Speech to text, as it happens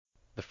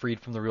The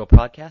Freed from the Real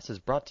podcast is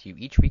brought to you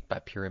each week by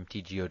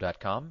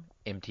PureMTGO.com,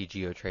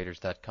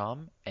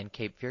 MTGOTraders.com, and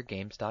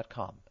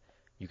CapeFearGames.com.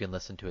 You can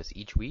listen to us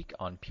each week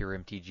on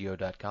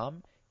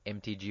PureMTGO.com,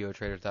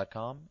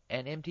 MTGOTraders.com,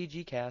 and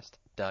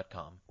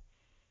MTGCast.com.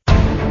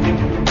 Hello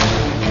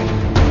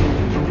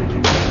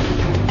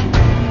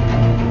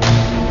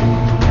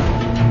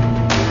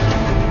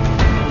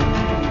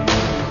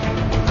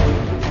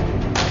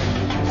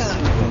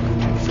and welcome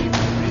to Free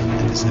from the Real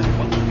episode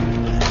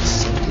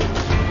 170.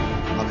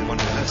 I'll be one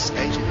of your hosts,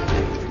 AJ,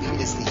 and with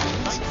me is the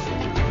delightful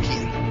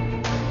Kia.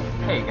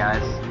 Hey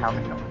guys, how's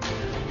it going?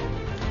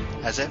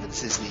 As ever,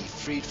 this is the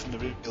Freed from the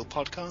Real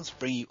podcast,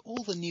 bringing you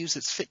all the news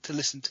that's fit to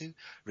listen to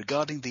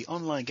regarding the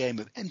online game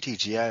of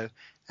MTGO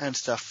and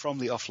stuff from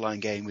the offline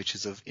game which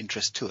is of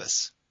interest to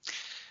us.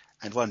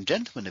 And one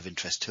gentleman of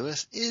interest to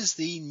us is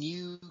the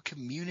new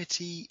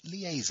community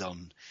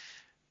liaison,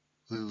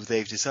 who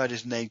they've decided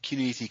to name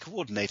community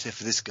coordinator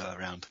for this go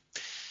around.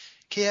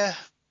 Kia,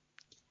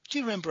 do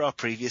you remember our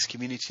previous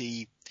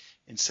community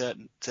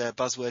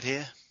buzzword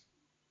here?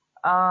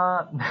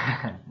 No,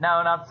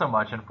 not so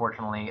much,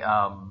 unfortunately.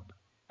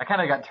 I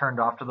kind of got turned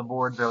off to the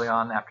boards early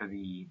on after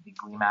the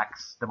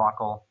Gleemax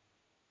debacle.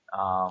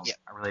 Yep.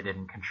 I really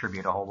didn't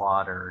contribute a whole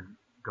lot or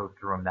go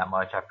through them that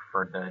much. I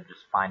preferred to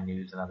just find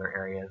news in other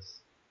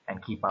areas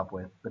and keep up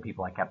with the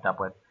people I kept up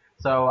with.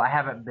 So I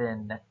haven't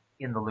been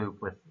in the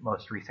loop with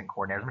most recent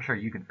coordinators. I'm sure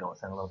you can fill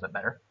us in a little bit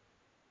better.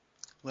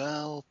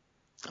 Well,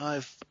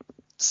 I've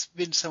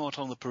been somewhat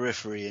on the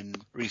periphery in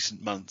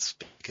recent months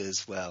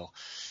because, well,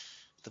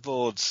 the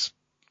boards,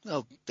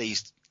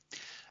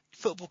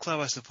 football club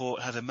I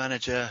support had a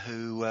manager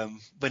who,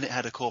 when it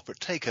had a corporate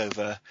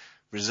takeover,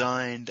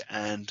 resigned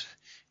and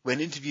when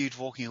interviewed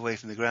walking away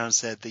from the ground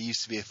said there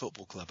used to be a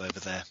football club over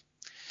there.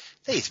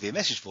 There used to be a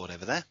message board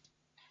over there.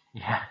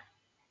 Yeah.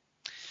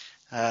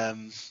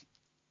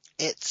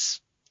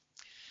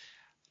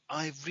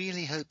 I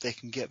really hope they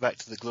can get back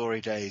to the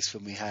glory days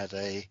when we had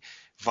a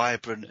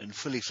vibrant and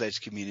fully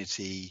fledged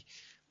community,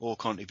 all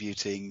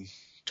contributing,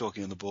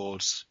 talking on the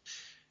boards.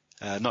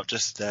 Not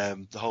just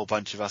the whole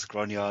bunch of us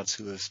grognards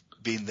who have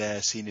been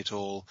there, seen it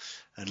all,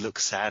 and look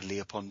sadly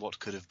upon what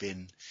could have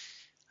been.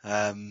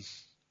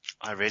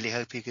 I really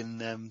hope he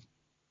can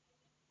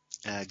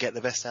get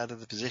the best out of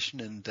the position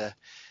and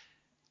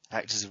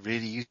act as a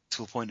really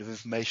useful point of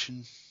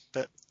information.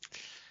 But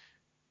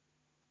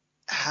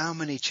how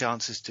many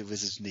chances do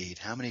Wizards need?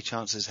 How many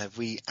chances have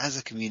we as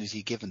a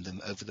community given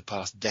them over the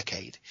past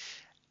decade?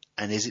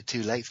 And is it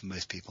too late for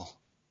most people?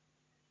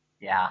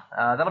 Yeah,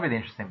 that'll be the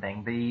interesting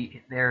thing.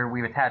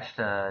 We've attached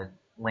a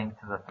link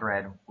to the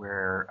thread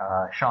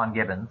where Sean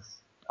Gibbons,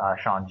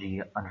 Sean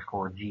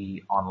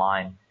G_G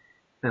online,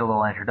 did a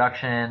little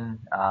introduction,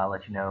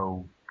 let you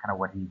know kind of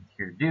what he's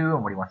here to do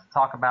and what he wants to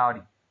talk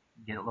about,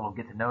 get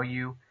to know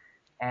you.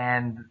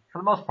 And for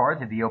the most part,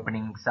 the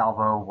opening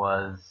salvo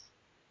was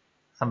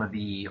some of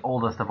the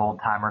oldest of old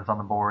timers on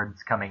the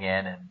boards coming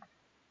in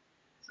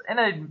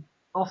and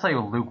we'll say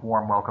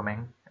lukewarm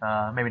welcoming,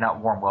 maybe not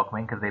warm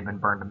welcoming because they've been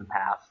burned in the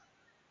past.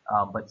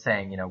 But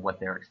saying,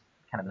 what they're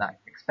kind of not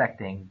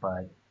expecting,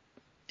 but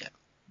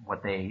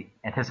what they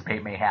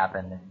anticipate may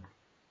happen.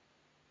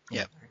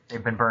 And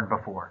they've been burned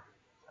before.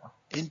 So.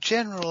 In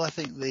general, I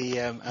think the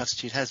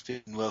attitude has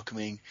been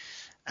welcoming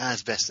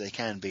as best they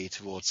can be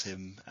towards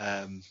him.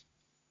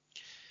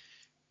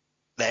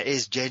 There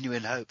is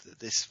genuine hope that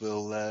this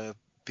will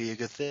be a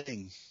good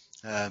thing.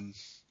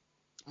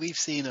 We've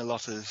seen a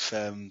lot of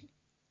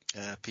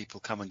people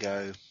come and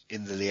go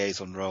in the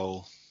liaison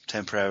role,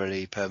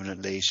 temporarily,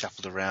 permanently,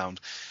 shuffled around.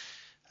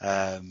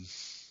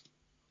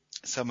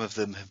 Some of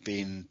them have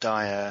been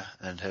dire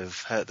and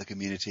have hurt the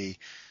community.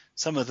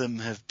 Some of them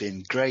have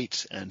been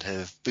great and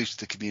have boosted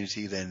the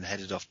community, then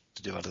headed off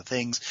to do other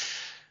things.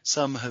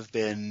 Some have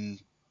been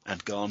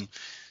and gone.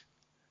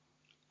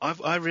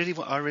 I really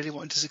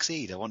want him to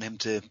succeed. I want him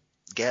to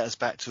get us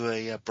back to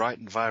a bright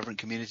and vibrant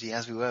community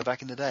as we were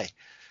back in the day.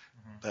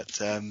 Mm-hmm.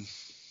 But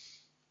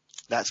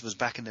that was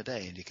back in the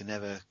day, and you can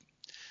never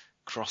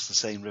cross the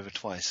same river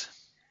twice.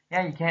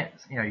 Yeah, you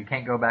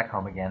can't go back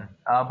home again.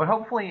 But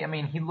hopefully,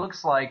 he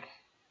looks like,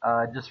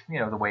 just,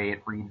 the way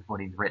it reads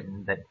what he's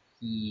written, that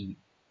he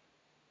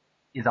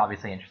is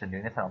obviously interested in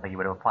doing this. I don't think he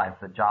would have applied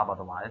for the job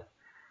otherwise.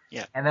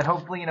 Yeah. And then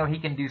hopefully, he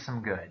can do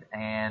some good.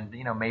 And,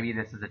 maybe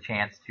this is a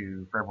chance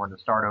for everyone to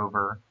start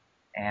over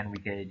and we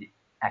could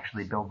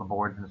actually build the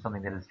boards into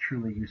something that is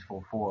truly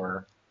useful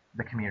for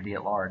the community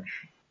at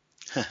large.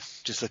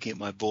 Just looking at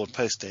my board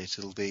post date,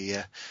 it'll be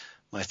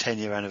my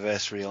 10-year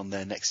anniversary on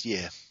there next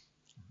year.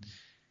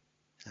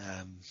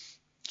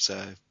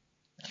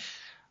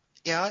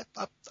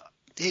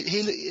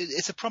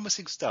 It's a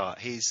promising start.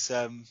 It's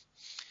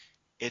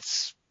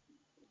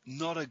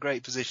not a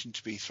great position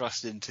to be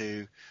thrust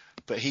into,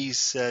 but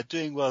he's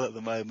doing well at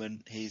the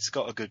moment. He's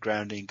got a good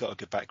grounding, got a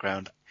good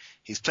background.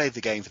 He's played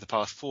the game for the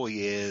past 4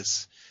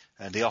 years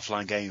and the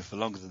offline game for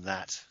longer than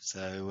that.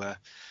 So,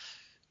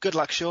 good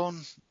luck,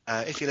 Sean.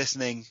 If you're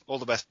listening, all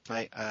the best,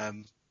 mate.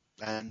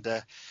 And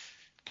do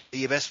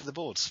your best for the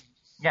boards.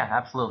 Yeah,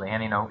 absolutely.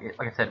 And,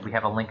 like I said, we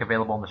have a link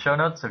available in the show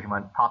notes, so if you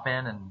want to pop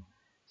in and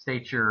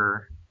state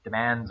your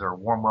demands or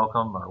warm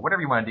welcome or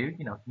whatever you want to do,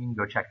 you can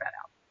go check that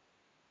out.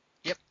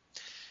 Yep.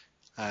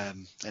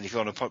 And if you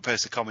want to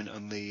post a comment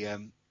on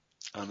the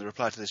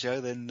reply to the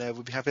show, then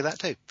we'll be happy with that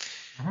too.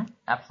 Mm-hmm.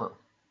 Absolutely.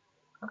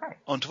 Okay.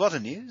 On to other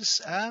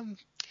news.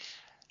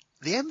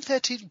 The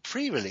M13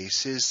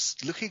 pre-release is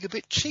looking a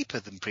bit cheaper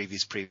than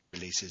previous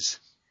pre-releases.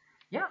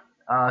 Yeah.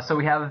 So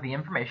we have the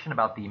information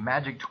about the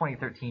Magic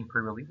 2013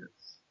 pre-releases,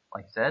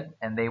 like I said,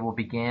 and they will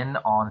begin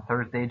on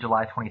Thursday,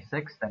 July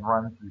 26th and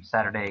run through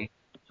Saturday,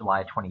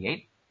 July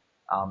 28th,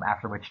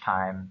 after which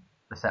time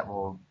the set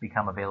will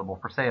become available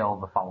for sale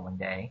the following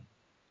day,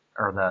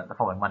 or the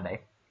following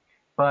Monday.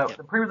 But Yep.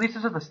 The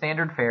pre-releases are the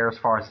standard fare as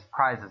far as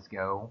prizes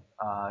go.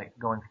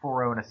 Going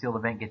 4-0 in a sealed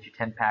event gets you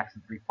 10 packs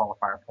and 3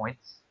 qualifier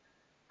points.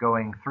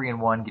 Going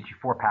 3-1 gets you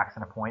 4 packs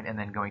and a point, and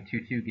then going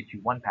 2-2 gets you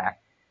 1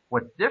 pack.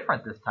 What's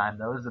different this time,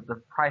 though, is that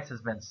the price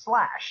has been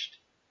slashed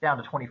down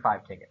to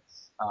 25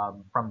 tickets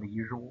from the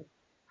usual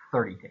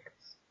 30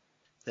 tickets.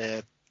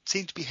 They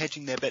seem to be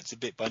hedging their bets a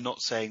bit by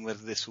not saying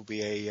whether this will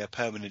be a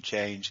permanent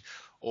change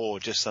or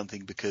just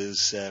something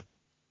because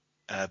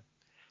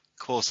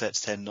core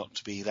sets tend not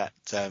to be that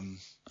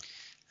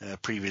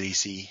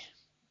pre-releasey.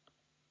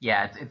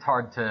 Yeah, it's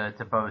hard to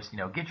boast,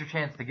 get your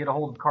chance to get a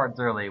hold of cards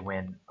early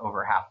when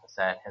over half the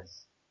set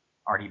has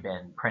already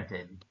been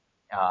printed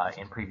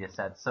in previous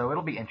sets. So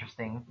it'll be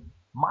interesting.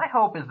 My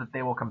hope is that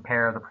they will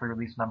compare the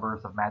pre-release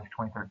numbers of Magic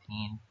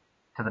 2013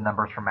 to the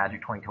numbers from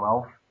Magic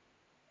 2012.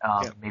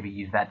 Yep. Maybe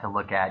use that to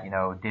look at,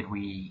 did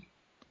we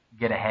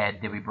get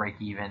ahead, did we break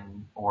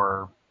even,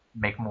 or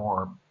make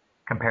more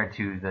compared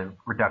to the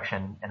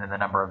reduction and then the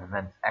number of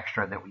events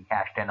extra that we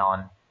cashed in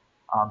on.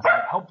 So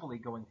hopefully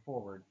going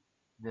forward,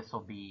 this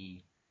will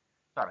be,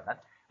 sorry about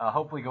that,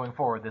 hopefully going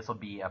forward this will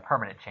be a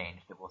permanent change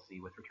that we'll see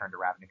with Return to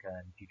Ravnica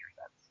and future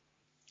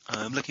sets.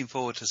 I'm looking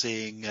forward to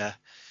seeing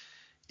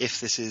if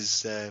this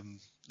is the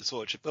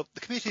sort of... Well,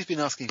 the community's been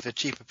asking for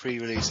cheaper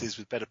pre-releases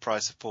with better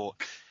price support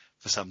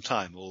for some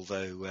time,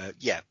 although,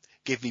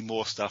 give me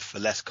more stuff for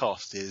less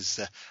cost is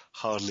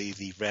hardly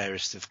the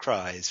rarest of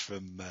cries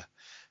from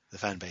the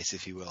fan base,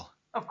 if you will.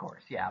 Of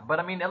course, yeah. But,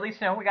 I mean, at least,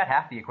 we got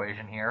half the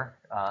equation here,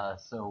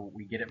 so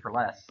we get it for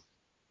less.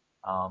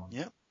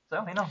 Yeah.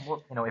 So,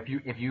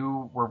 if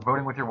you were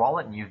voting with your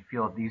wallet and you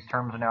feel that these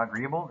terms are now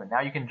agreeable, then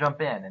now you can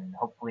jump in and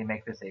hopefully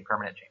make this a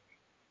permanent change.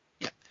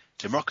 Yeah.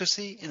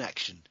 Democracy in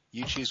action.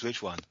 You choose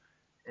which one.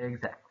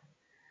 Exactly.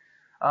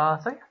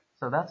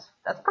 So that's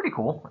pretty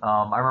cool.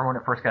 I remember when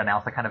it first got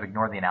announced, I kind of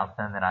ignored the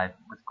announcement, and then I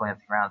was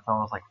glancing around,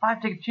 someone was like,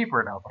 5 tickets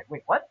cheaper, and I was like,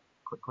 wait, what?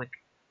 Click.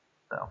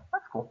 So,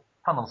 that's cool.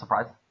 Fun little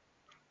surprise.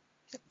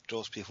 Yep.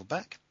 Draws people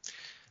back.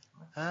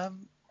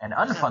 An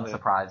unfun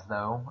surprise,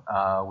 though,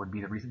 would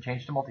be the recent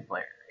change to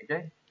multiplayer.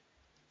 AJ?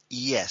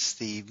 Yes,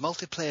 the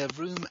multiplayer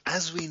room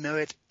as we know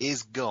it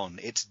is gone.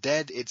 It's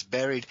dead, it's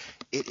buried,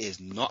 it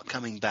is not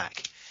coming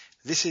back.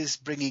 This is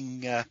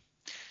bringing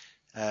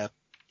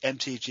MTG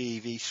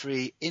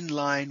V3 in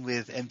line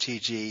with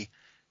MTG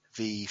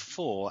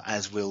V4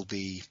 as will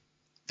be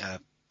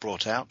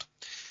brought out.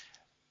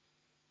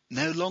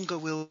 No longer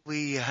will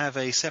we have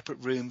a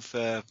separate room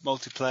for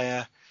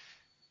multiplayer.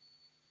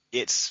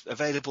 It's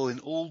available in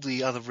all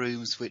the other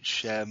rooms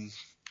which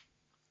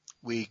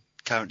we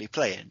currently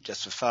play in,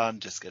 just for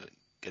fun, just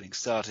getting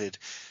started,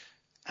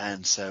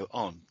 and so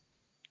on.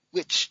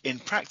 Which in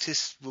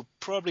practice will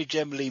probably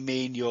generally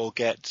mean you'll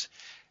get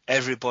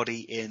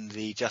everybody in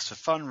the just for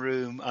fun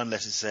room,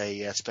 unless it's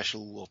a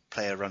special or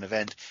player run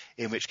event,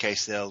 in which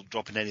case they'll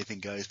drop in anything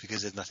goes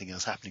because there's nothing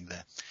else happening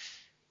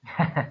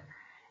there.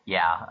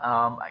 Yeah,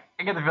 I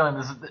get the feeling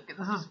this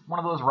is one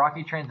of those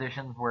rocky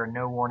transitions where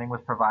no warning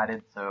was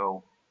provided,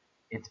 so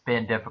it's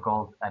been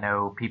difficult. I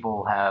know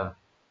people have,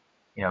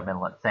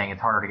 been saying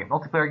it's harder to get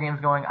multiplayer games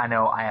going. I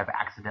know I have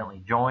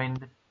accidentally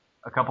joined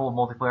a couple of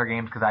multiplayer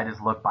games because I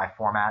just look by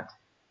format.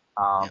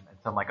 And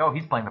so I'm like, oh,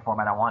 he's playing the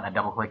format I want. I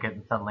double click it,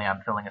 and suddenly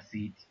I'm filling a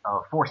seat,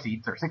 4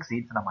 seats or 6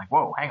 seats, and I'm like,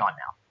 whoa, hang on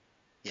now.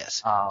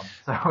 Yes.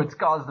 So it's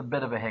caused a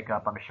bit of a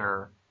hiccup, I'm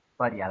sure.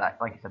 But yeah,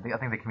 like you said, I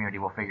think the community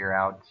will figure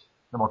out,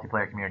 the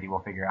multiplayer community will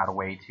figure out a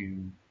way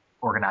to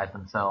organize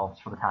themselves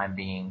for the time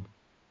being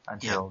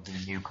until the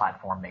new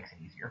platform makes it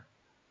easier.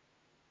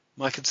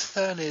 My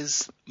concern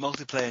is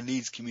multiplayer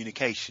needs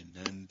communication,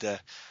 and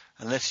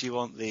unless you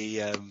want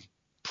the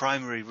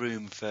primary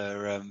room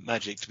for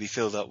Magic to be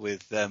filled up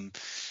with,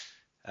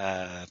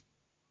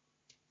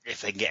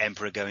 if they can get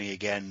Emperor going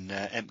again,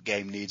 Emp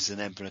Game needs an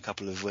Emperor and a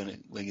couple of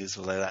wingers,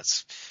 although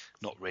that's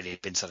not really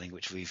been something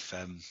which we've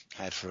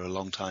had for a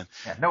long time.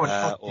 Yeah, no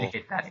one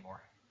communicates that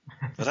anymore.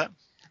 For that?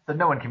 So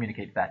no one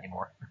communicates that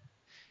anymore.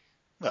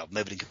 Well,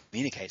 nobody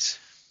communicates.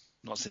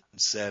 Not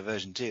since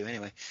version 2,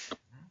 anyway.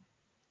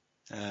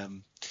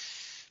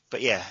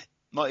 But yeah,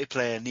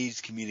 multiplayer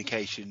needs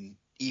communication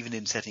even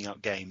in setting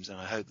up games, and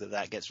I hope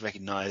that gets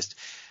recognised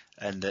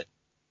and that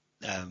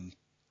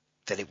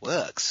it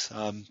works.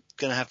 I'm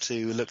going to have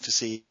to look to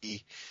see.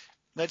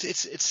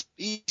 It's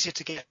easier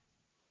to get.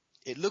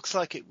 It looks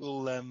like it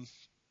will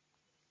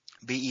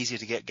be easier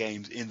to get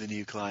games in the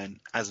new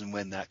client as and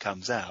when that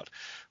comes out.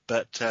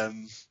 But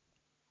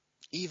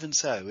even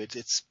so,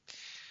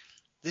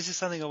 this is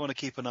something I want to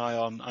keep an eye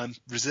on. I'm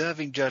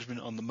reserving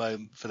judgment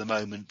on for the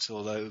moment,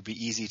 although it would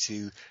be easy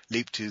to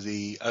leap to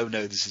the, oh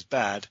no, this is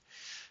bad.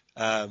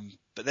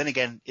 But then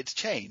again, it's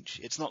change.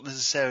 It's not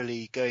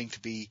necessarily going to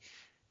be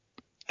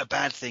a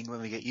bad thing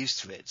when we get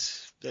used to it.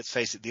 Let's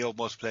face it, the old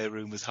multiplayer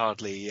room was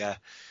hardly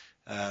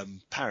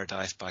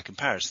paradise by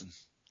comparison.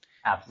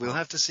 Absolutely. We'll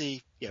have to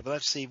see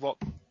what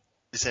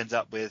this ends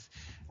up with,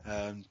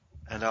 and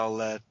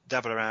I'll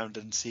dabble around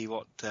and see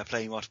what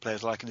playing multiplayer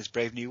is like in this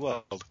brave new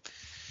world.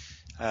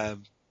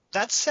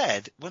 That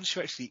said, once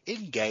you're actually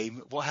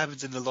in-game, what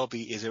happens in the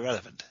lobby is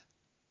irrelevant.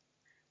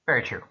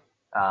 Very true.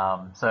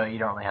 So you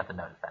don't really have to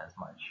notice that as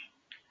much.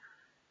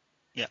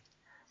 Yeah.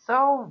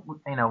 So,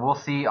 we'll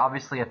see.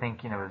 Obviously, I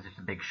think, it was just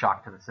a big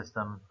shock to the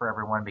system for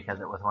everyone because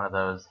it was one of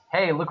those,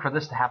 hey, look for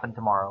this to happen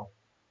tomorrow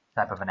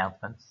type of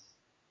announcements.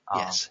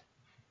 Yes.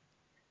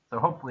 So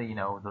hopefully,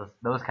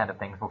 those kind of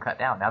things will cut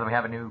down now that we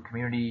have a new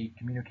community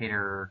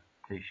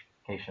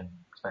communication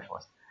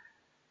specialist.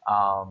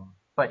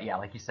 But yeah,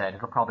 like you said,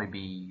 it'll probably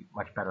be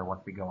much better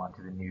once we go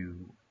onto the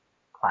new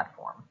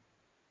platform.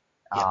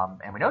 Yep.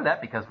 And we know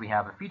that because we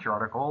have a feature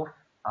article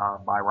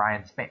by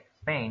Ryan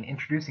Spain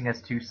introducing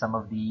us to some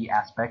of the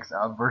aspects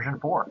of version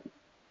 4.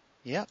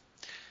 Yeah.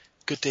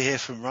 Good to hear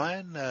from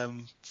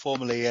Ryan,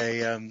 formerly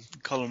a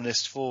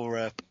columnist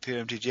for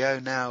Pure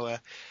MTGO, now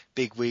a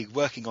bigwig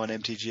working on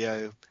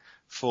MTGO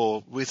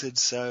for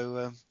Wizards.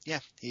 So,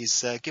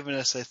 he's given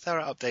us a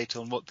thorough update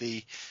on what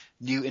the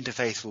new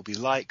interface will be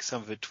like,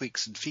 some of the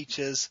tweaks and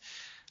features.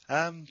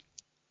 I'm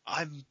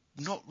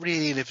not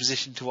really in a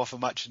position to offer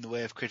much in the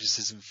way of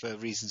criticism for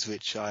reasons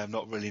which I am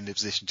not really in a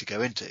position to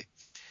go into.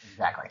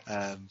 Exactly.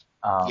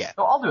 Yeah.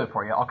 So I'll do it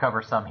for you. I'll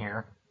cover some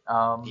here.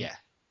 Yeah.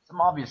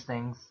 Some obvious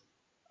things.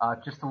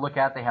 Just to look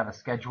at, they have a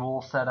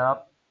schedule set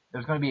up.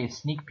 There's going to be a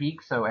sneak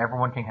peek, so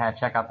everyone can kind of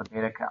check out the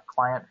beta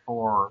client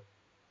for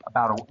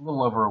about a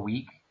little over a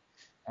week,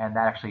 and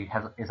that actually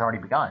is already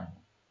begun.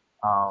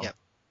 Yep.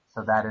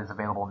 So that is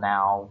available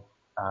now.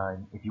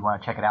 If you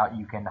want to check it out,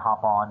 you can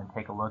hop on and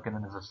take a look, and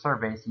then there's a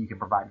survey so you can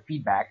provide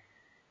feedback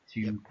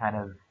to kind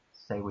of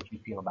say what you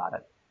feel about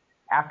it.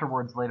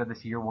 Afterwards, later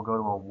this year, we'll go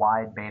to a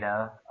wide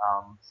beta,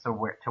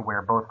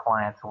 where both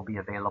clients will be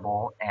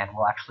available and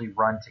will actually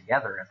run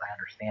together, as I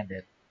understand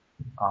it.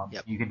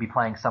 You could be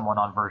playing someone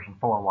on version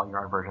 4 while you're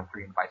on version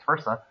 3 and vice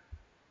versa.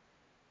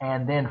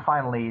 And then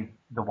finally,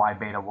 the wide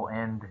beta will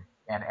end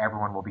and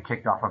everyone will be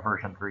kicked off of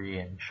version 3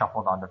 and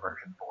shuffled onto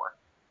version 4.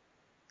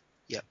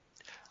 Yep.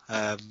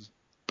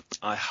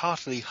 I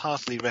heartily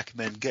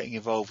recommend getting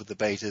involved with the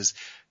betas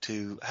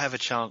to have a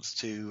chance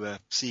to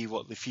see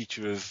what the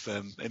future of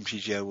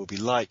MTGO will be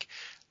like,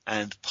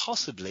 and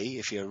possibly,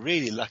 if you're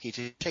really lucky,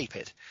 to shape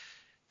it.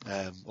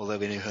 Although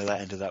we know how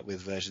that ended up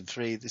with version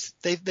 3.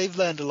 They've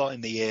learned a lot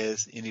in the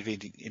years,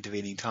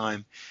 intervening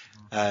time,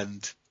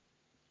 and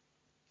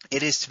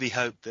it is to be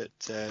hoped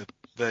that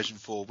version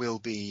 4 will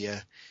be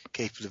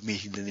capable of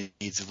meeting the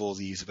needs of all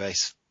the user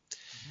base.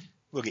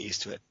 We'll get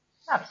used to it.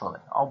 Absolutely.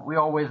 We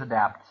always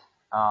adapt.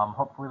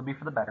 Hopefully it'll be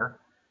for the better.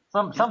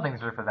 Some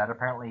things are for that.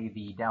 Apparently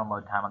the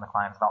download time on the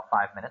client is about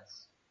 5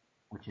 minutes,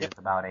 which is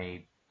about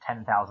a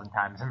 10,000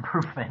 times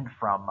improvement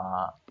from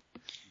the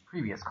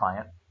previous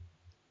client.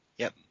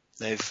 Yep.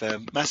 They've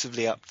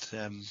massively upped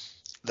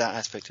that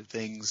aspect of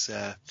things.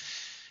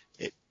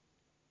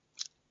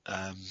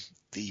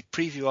 The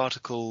preview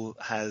article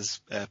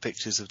has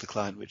pictures of the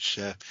client which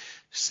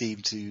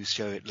seem to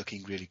show it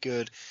looking really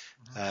good.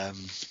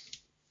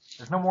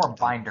 There's no more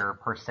binder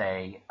per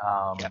se.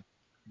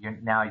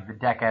 Now the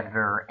deck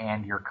editor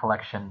and your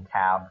collection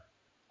tab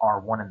are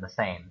one and the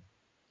same.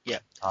 Yeah.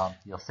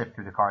 You'll sift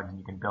through the cards and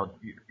you can build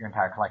your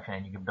entire collection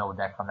and you can build a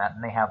deck from that.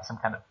 And they have some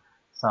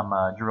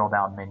drill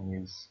down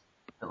menus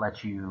that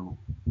let you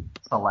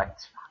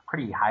select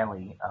pretty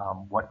highly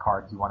what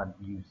cards you want to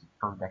use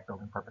for deck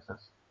building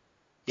purposes.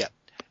 Yeah.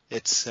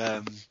 It's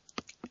they've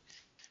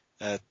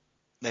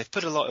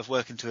put a lot of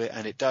work into it,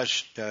 and it does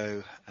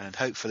show, and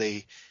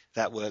hopefully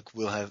that work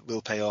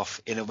will pay off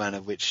in a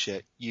manner which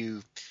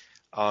you,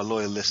 our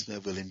loyal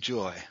listener, will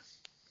enjoy.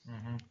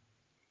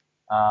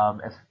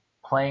 As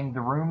playing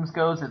the rooms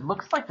goes, it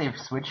looks like they've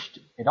switched.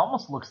 It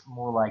almost looks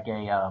more like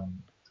a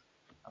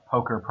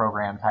poker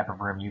program type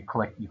of room. You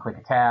click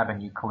a tab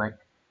and you click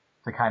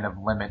to kind of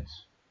limit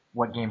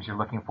what games you're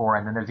looking for,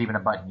 and then there's even a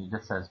button that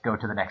just says go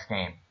to the next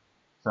game.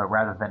 So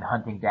rather than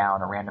hunting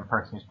down a random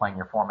person who's playing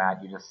your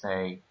format, you just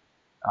say,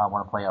 I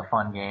want to play a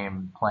fun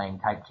game playing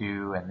Type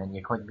 2, and then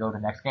you click go to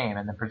the next game,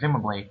 and then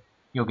presumably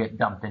you'll get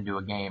dumped into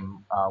a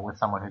game with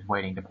someone who's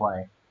waiting to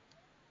play.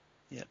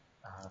 Yeah.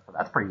 So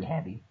that's pretty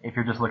handy if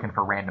you're just looking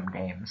for random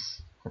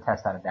games to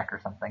test out a deck or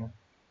something.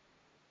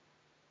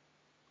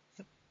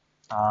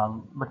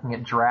 Looking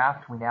at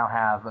draft, we now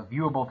have a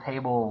viewable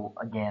table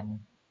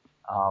again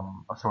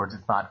of sorts.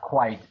 It's not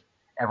quite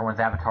everyone's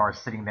avatar is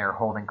sitting there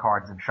holding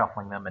cards and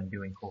shuffling them and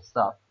doing cool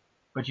stuff,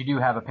 but you do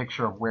have a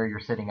picture of where you're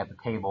sitting at the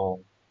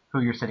table,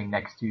 who you're sitting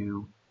next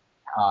to,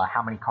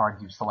 how many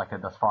cards you've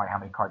selected thus far and how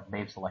many cards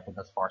they've selected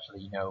thus far, so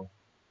that you know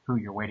who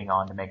you're waiting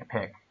on to make a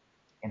pick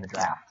in the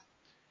draft.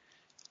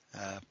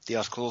 The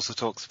article also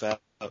talks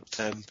about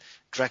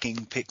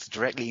dragging picks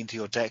directly into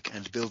your deck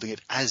and building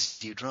it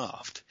as you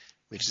draft,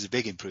 which is a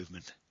big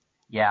improvement.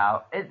 Yeah,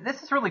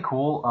 this is really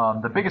cool.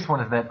 The biggest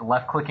one is that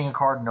left-clicking a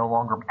card no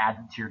longer adds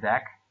it to your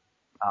deck,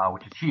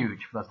 which is huge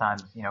for those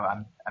times. You know,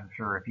 I'm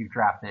sure if you've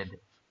drafted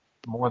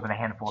more than a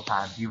handful of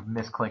times, you've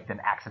misclicked and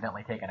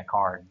accidentally taken a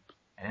card,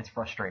 and it's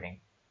frustrating.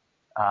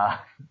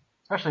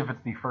 Especially if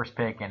it's the first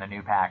pick in a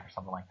new pack or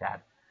something like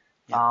that.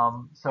 Yeah.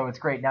 So it's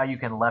great. Now you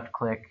can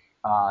left-click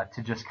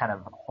to just kind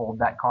of hold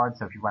that card.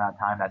 So if you run out of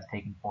time, that's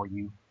taken for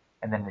you,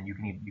 and then you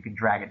can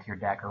drag it to your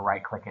deck or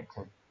right-click it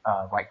to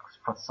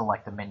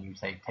select a menu,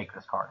 say take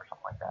this card or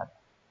something like that.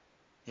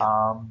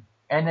 Yeah.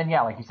 And then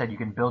like you said, you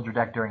can build your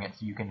deck during it,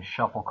 so you can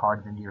shuffle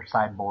cards into your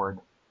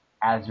sideboard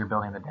as you're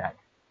building the deck,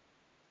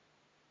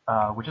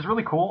 which is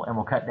really cool and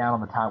will cut down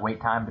on the wait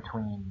time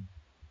between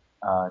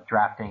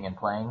drafting and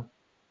playing.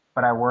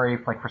 But I worry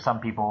if, like, for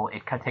some people,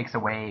 it takes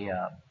away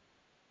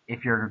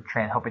if you're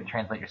hoping to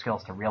translate your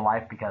skills to real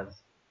life, because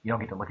you don't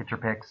get to look at your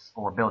picks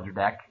or build your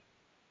deck,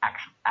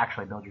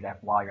 actually build your deck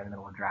while you're in the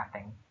middle of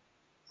drafting.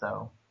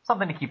 So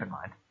something to keep in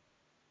mind.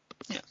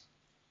 Yeah.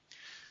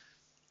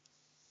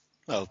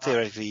 Well,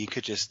 theoretically, you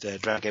could just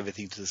drag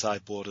everything to the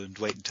sideboard and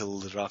wait until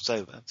the draft's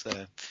over. So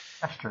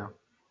that's true.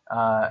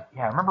 I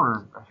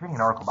remember I was reading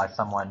an article by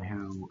someone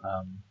who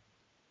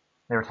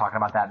they were talking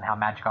about that and how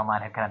Magic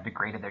Online had kind of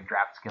degraded their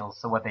draft skills.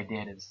 So what they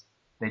did is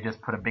they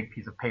just put a big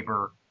piece of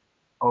paper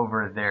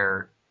over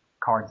their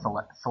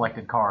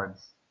selected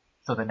cards,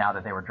 so that now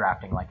that they were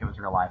drafting like it was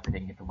real life, they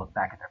didn't get to look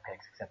back at their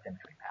picks except in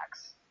between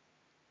packs.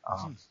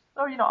 So,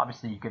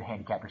 obviously you could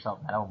handicap yourself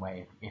in that own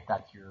way if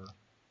that's your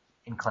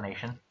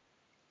inclination.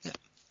 Yeah.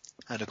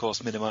 And of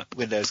course,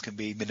 windows can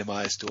be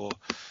minimized or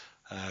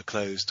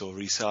closed or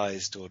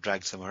resized or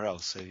dragged somewhere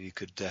else. So you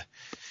could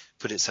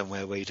put it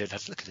somewhere where you don't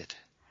have to look at it.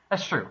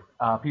 That's true.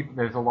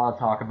 There's a lot of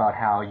talk about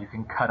how you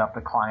can cut up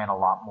the client a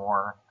lot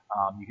more.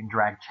 You can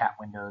drag chat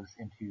windows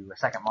into a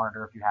second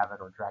monitor if you have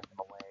it, or drag them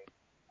away.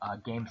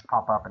 Games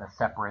pop up in a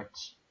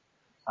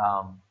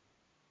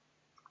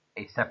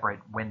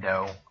separate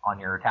window on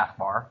your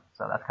taskbar,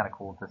 so that's kind of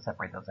cool to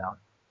separate those out.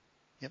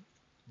 Yep.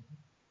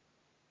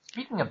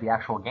 Speaking of the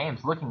actual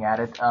games, looking at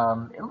it,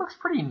 it looks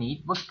pretty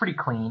neat, looks pretty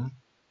clean.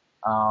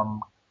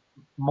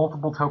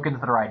 Multiple tokens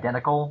that are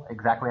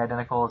exactly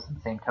identical, it's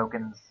the same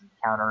tokens,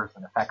 counters,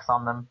 and effects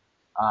on them,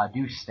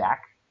 do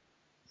stack.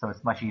 So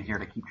it's much easier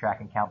to keep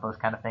track and count those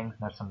kind of things.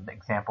 And there's some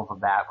examples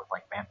of that with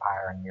like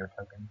vampire and mirror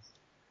tokens.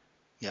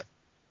 Yep.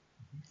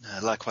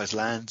 Likewise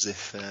lands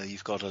if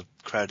you've got a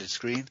crowded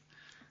screen.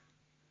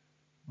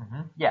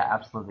 Mm-hmm. Yeah,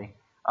 absolutely.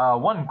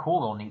 One cool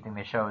little neat thing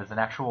they show is an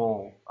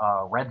actual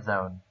red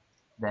zone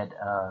that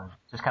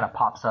just kind of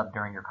pops up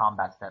during your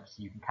combat steps,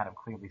 so you can kind of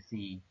clearly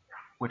see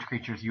which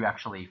creatures you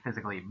actually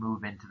physically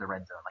move into the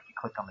red zone. Like you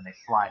click them and they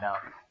slide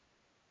up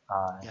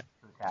to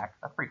attack.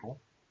 That's pretty cool.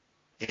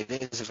 It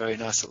is a very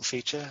nice little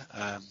feature.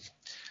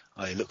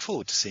 I look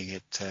forward to seeing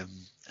it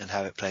and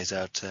how it plays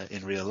out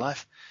in real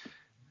life.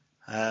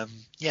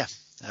 It's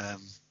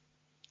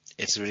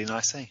a really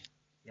nice thing.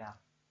 Yeah.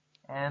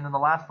 And then the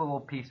last little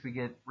piece we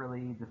get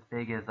really this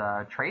big is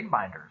trade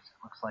binders.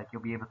 It looks like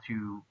you'll be able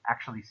to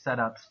actually set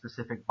up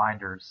specific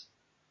binders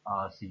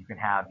so you can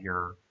have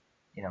your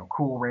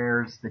cool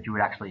rares that you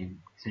can actually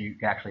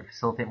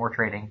facilitate more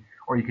trading,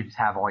 or you could just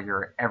have all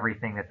your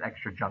everything that's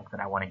extra junk that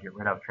I want to get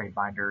rid of trade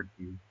binder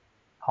to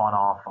pawn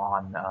off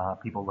on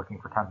people looking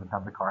for tons and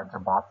tons of cards, or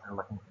bots that are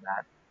looking for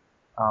that.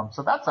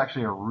 So that's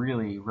actually a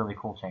really, really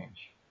cool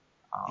change.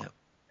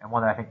 And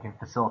one that I think can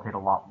facilitate a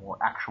lot more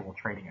actual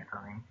trading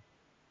occurring.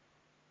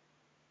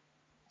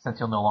 Since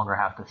you'll no longer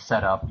have to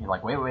set up, you're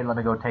like, wait, let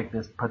me go take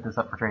this, put this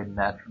up for trade and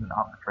that, and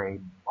not for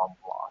trade, blah, blah,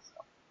 blah.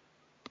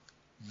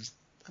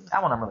 So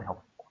that one I'm really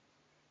hopeful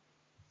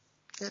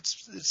for.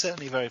 It's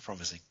certainly very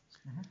promising.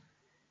 Mm-hmm.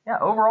 Yeah,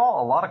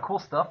 overall, a lot of cool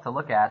stuff to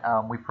look at.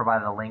 We've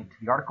provided a link to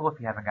the article if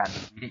you haven't gotten to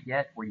read it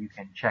yet, where you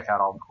can check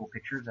out all the cool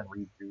pictures and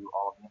read through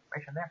all of the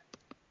information there.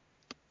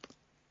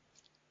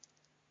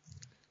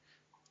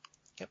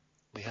 Yep,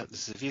 we hope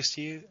this is of use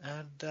to you,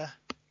 and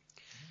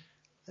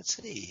let's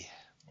see.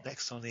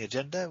 Next on the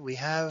agenda, we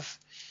have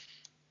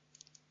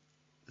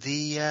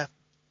the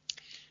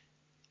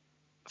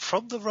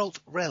From the Vault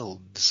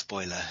Realm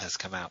spoiler has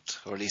come out,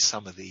 or at least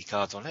some of the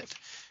cards on it.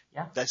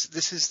 Yeah.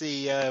 This is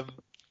the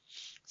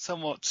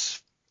somewhat,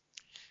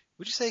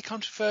 would you say,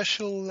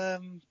 controversial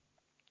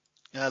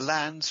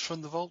lands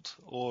from the vault,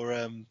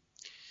 or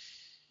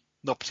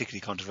not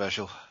particularly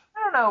controversial?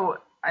 I don't know.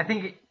 I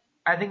think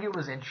it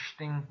was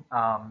interesting.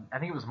 I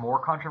think it was more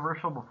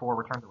controversial before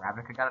Return to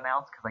Ravnica got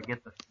announced, because I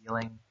get the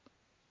feeling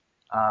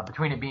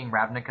between it being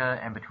Ravnica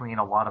and between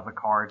a lot of the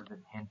cards that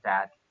hint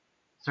at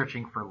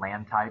searching for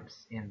land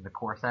types in the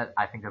core set,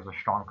 I think there's a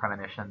strong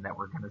premonition that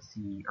we're going to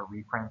see a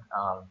reprint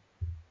of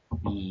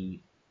the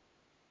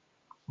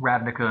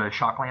Ravnica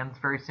Shocklands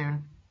very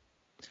soon.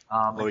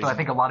 Or So I even,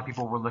 think a lot of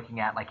people were looking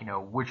at, like,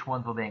 which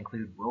ones will they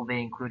include? Will they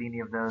include any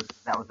of those?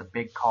 That was a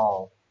big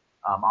call,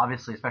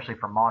 obviously, especially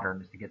for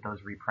moderns, to get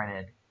those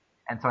reprinted.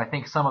 And so I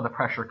think some of the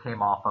pressure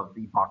came off of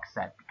the box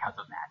set because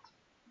of that.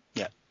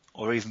 yeah,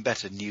 or even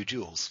better, new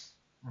duels.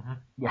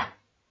 Yeah,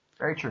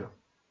 very true.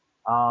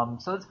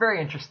 So it's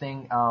very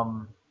interesting.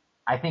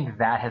 I think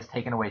that has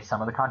taken away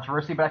some of the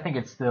controversy, but I think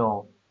it's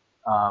still,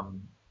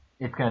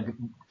 it's going to,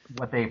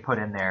 what they put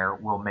in there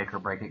will make or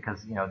break it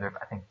because,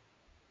 I think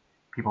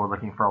people are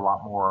looking for a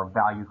lot more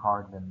value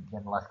cards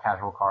than less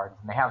casual cards,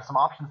 and they have some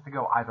options to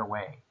go either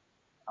way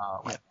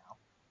right now.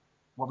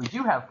 What we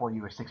do have for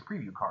you are 6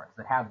 preview cards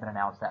that have been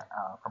announced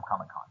from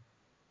Comic-Con.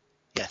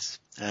 Yes,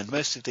 and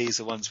most of these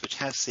are ones which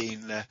have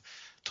seen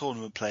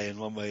tournament play in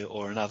one way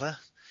or another,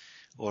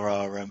 or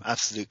are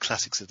absolute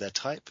classics of their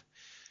type.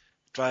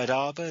 Dryad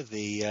Arbor,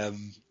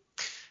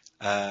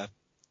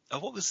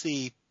 what was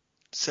the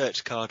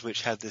search card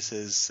which had this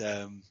as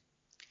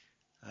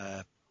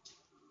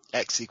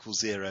X equals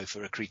 0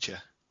 for a creature?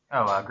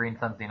 Oh, Green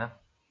Sun Zenith.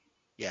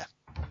 Yeah.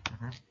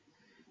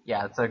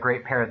 Yeah, it's a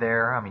great pair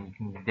there. I mean,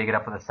 you can dig it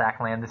up with a sack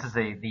land. This is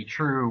the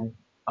true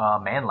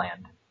man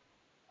land.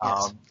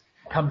 Yes.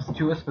 Comes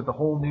to us with a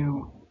whole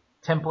new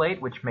template,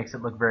 which makes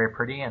it look very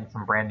pretty, and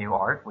some brand new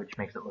art, which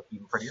makes it look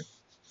even prettier.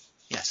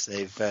 Yes,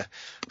 they've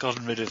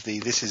gotten rid of the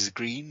 "this is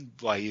green"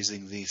 by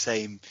using the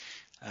same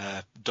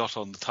dot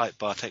on the type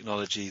bar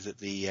technology that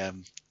the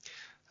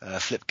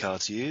flip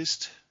cards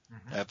used,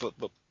 but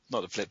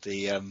not the flip.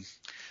 There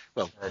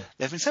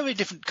have been so many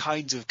different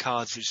kinds of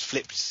cards which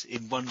flipped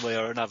in one way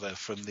or another,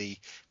 from the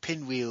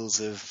pinwheels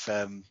of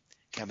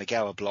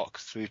Kamigawa block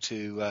through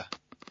to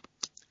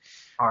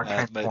Our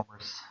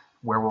Transformers,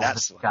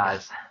 Werewolves,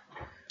 guys.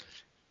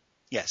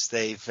 Yes,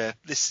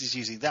 this is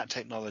using that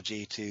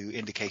technology to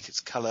indicate its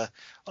color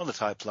on the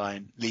type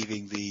line,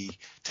 leaving the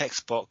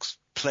text box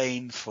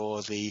plain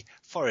for the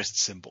forest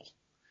symbol.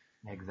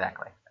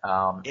 Exactly.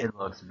 It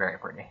looks very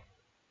pretty.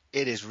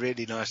 It is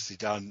really nicely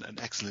done, an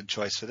excellent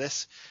choice for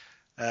this.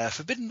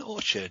 Forbidden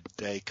Orchard,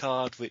 a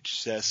card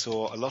which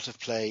saw a lot of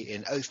play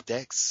in Oath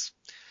decks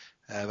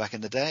back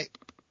in the day.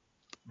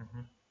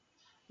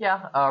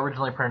 Yeah,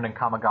 originally printed in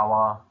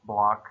Kamigawa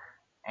block.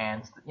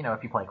 And,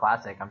 if you play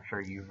Classic, I'm sure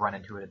you've run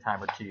into it a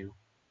time or two.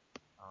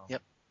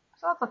 Yep.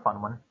 So that's a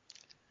fun one.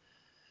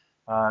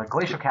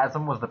 Glacial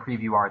Chasm was the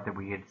preview art that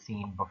we had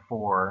seen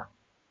before,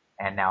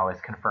 and now is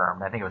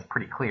confirmed. I think it was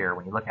pretty clear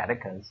when you look at it,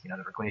 because, there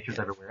were glaciers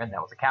everywhere, and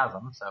that was a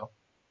chasm, so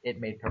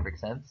it made perfect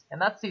sense.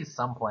 And that sees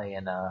some play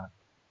in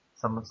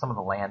some of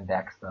the land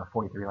decks, the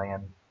 43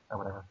 land, or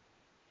whatever.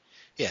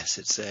 Yes,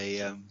 it's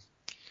a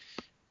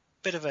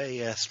bit of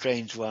a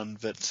strange one,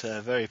 but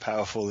very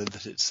powerful in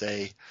that it's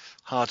a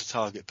hard to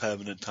target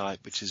permanent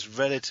type, which is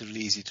relatively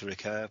easy to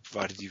recur,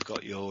 provided you've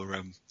got your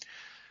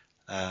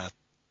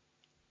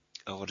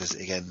what is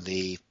it again?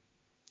 The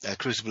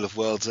Crucible of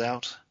Worlds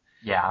out.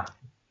 Yeah.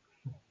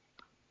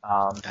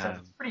 So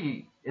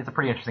it's a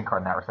pretty interesting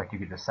card in that respect. You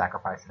could just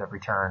sacrifice it every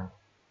turn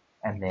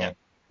and then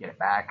get it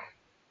back.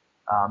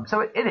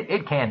 So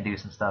it can do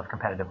some stuff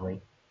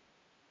competitively.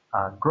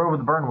 Grove of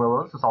the Burn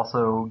Willows is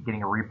also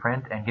getting a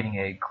reprint and getting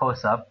a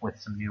close-up with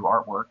some new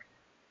artwork.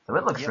 So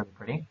it looks really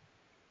pretty.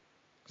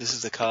 This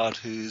is a card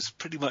whose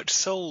pretty much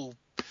sole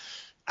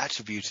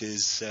attribute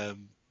is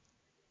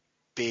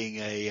being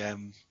a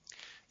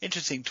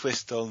interesting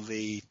twist on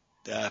the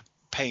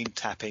pain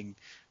tapping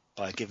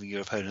by giving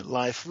your opponent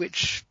life,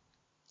 which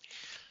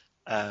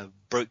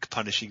broke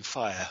Punishing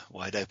Fire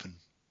wide open.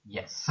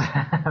 Yes,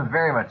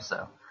 very much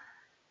so.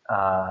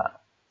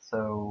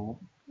 So,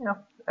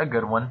 a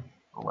good one.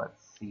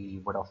 Let's see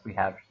what else we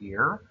have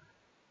here.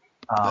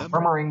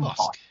 Murmuring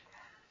Mosque.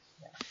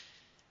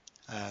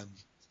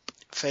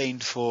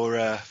 Famed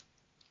for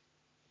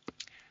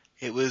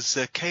it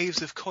was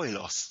Caves of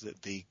Koilos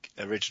that the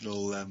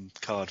original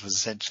card was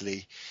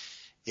essentially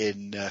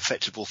in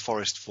fetchable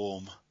forest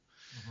form.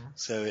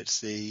 So it's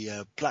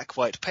the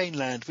black-white pain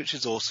land, which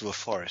is also a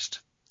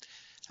forest,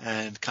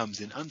 and comes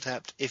in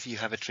untapped if you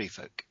have a tree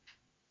folk.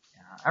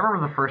 I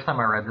remember the first time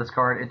I read this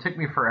card, it took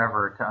me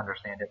forever to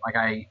understand it.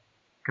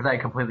 Because I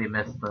completely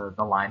missed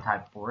the line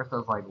type forest. I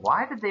was like,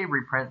 why did they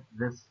reprint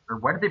this, or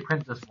why did they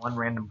print this one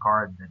random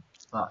card that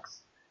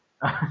sucks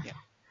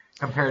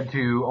compared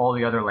to all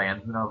the other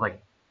lands? And I was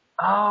like,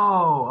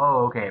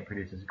 okay, it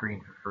produces green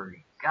for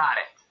free. Got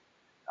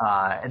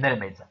it. And then it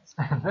made sense.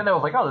 Then I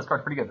was like, this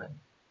card's pretty good then.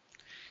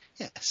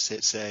 Yes,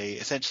 it's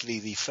essentially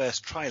the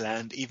first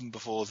tri-land, even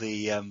before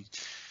the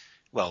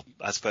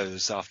I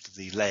suppose after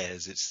the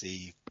layers, it's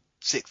the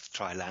 6th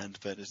tri-land,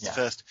 but it's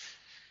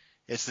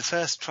the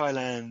first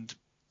tri-land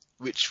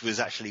which was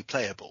actually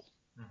playable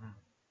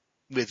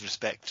with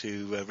respect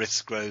to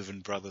Risk Grove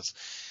and Brothers.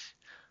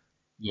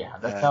 Yeah,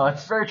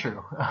 that's very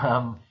true.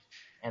 And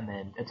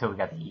then until we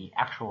got the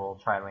actual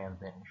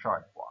tri-lands in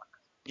Shard block.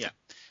 Yeah,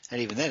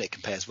 and even then it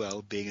compares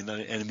well, being an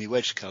enemy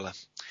wedge colour.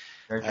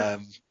 Very true.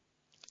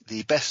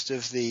 The best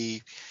of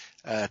the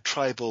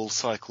tribal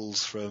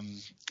cycles from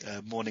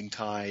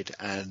Morningtide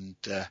and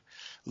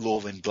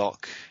Lorwyn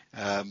block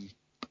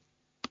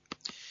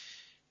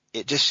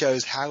it just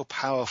shows how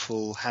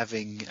powerful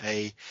having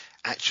a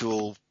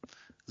actual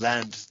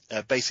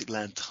basic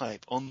land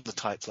type on the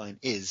type line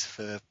is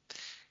for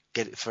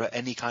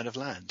any kind of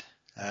land.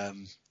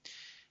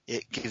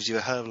 It gives you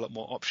a hell of a lot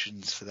more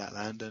options for that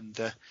land,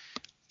 and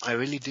I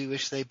really do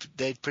wish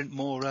they'd print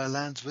more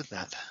lands with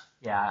that.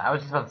 Yeah, I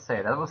was just about to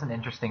say that was an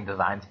interesting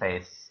design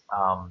space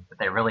that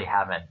they really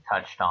haven't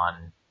touched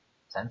on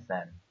since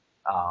then.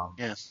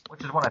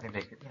 Which is one I think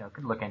they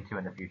could look into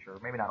in the future.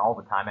 Maybe not all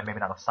the time, and maybe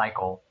not a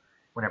cycle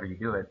whenever you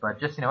do it, but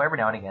just every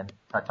now and again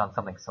touch on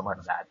something similar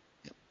to that,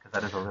 because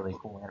that is a really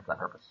cool land for that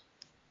purpose.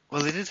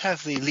 Well, they did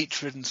have the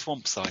leech-ridden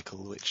swamp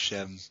cycle, which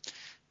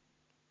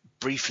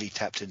briefly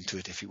tapped into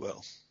it, if you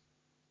will.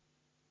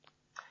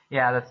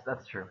 Yeah,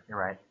 that's true. You're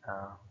right. So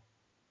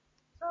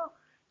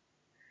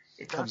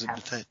it comes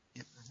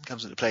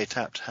into play.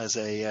 Tapped has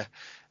a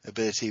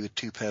ability with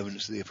 2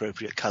 permanents of the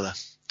appropriate colour.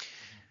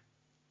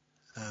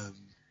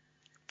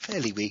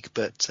 Fairly weak,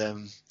 but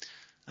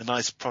a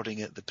nice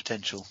prodding at the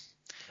potential.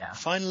 Yeah.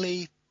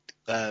 Finally,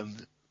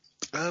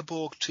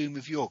 Urborg Tomb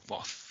of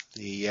Yawgmoth,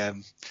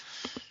 the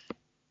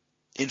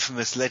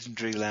infamous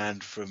legendary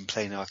land from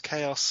Planar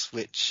Chaos,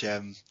 which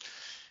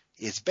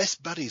is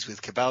best buddies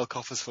with Cabal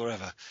Coffers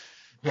forever.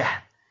 Yeah.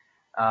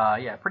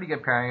 Pretty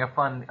good pairing. A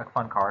fun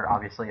card.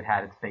 Obviously, it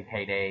had its big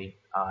heyday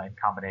in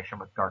combination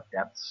with Dark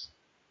Depths.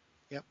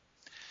 Yep.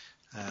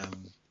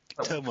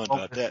 Turn 1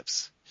 Dark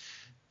Depths.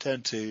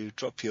 Turn 2,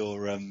 drop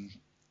your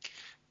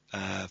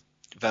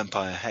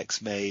Vampire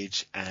Hex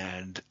Mage,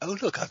 and oh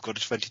look, I've got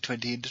a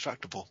 2020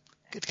 Indestructible.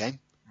 Good game.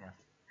 Yeah.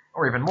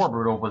 Or even more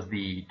brutal was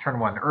the turn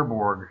 1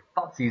 Urborg,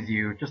 thought sees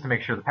you, just to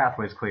make sure the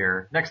pathway's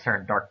clear. Next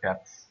turn, Dark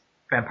Depths,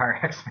 Vampire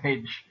Hex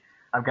Mage.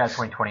 I've got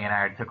 2020 and I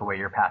already took away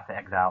your path to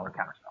exile or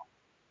counterspell.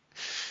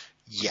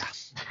 Yeah.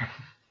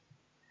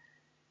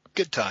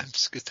 Good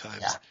times. Yeah,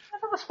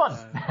 that was fun.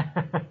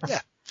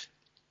 Yeah.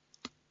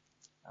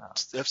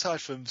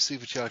 Aside from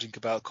supercharging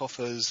Cabal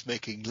Coffers,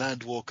 making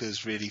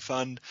Landwalkers really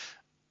fun,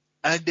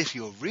 and if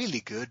you're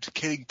really good,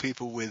 killing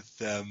people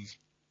with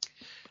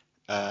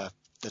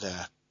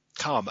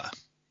Karma.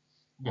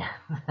 Yeah.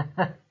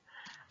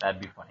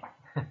 That'd be funny.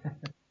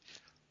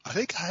 I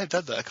think I have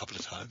done that a couple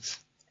of times.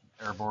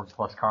 Urborg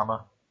plus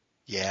Karma.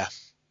 Yeah.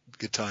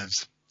 Good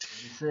times.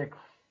 Pretty sick.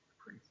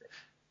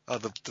 Oh,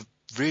 the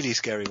really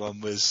scary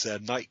one was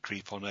Night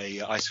Creep on a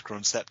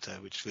Isochron Scepter,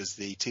 which was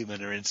the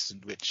 2-mana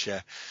instant which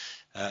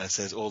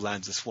says all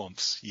lands are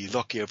swamps. You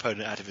lock your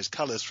opponent out of his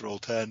colours for all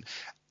turn,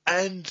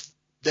 and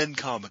then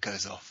Karma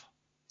goes off.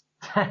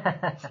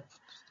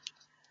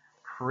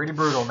 Pretty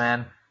brutal,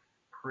 man.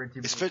 Pretty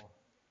brutal.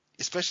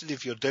 Especially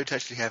if you don't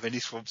actually have any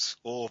swamps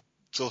or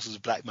sources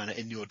of black mana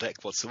in your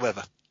deck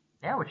whatsoever.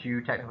 Yeah, which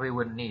you technically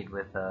wouldn't need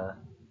with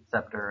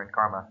Scepter and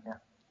Karma. Yeah.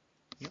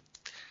 Yep.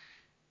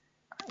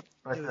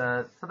 But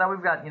so now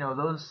we've got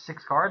those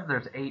 6 cards.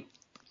 There's 8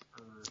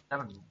 or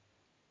 7.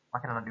 Why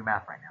can I not do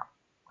math right now?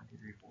 1, 2,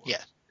 3, 4.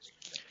 Yeah.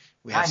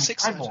 We have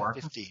 6 9 more.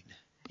 15.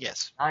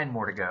 Yes. 9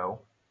 more to go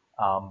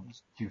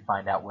to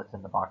find out what's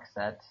in the box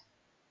set.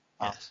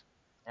 Yes.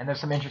 And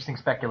there's some interesting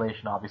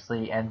speculation,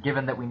 obviously. And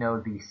given that we know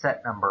the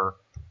set number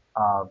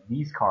of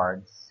these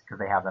cards, because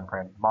they have them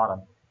printed at the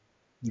bottom,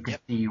 you can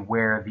see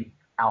where the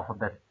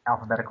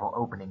alphabetical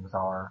openings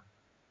are.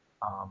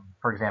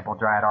 For example,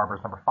 Dryad Arbor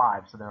is number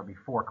 5, so there will be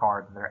 4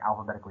 cards that are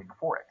alphabetically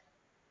before it.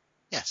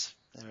 Yes,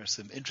 there are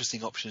some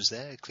interesting options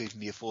there, including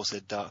the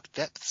aforesaid Dark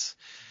Depths,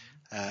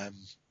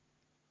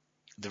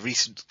 the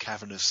recent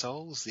Cavern of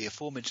Souls, the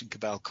aforementioned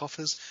Cabal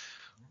Coffers,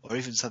 or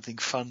even something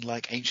fun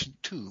like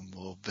Ancient Tomb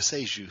or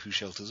Viseju, Who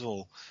Shelters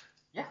All.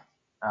 Yeah,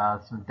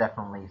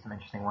 definitely some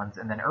interesting ones.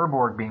 And then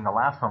Urborg being the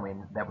last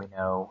one that we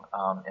know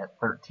at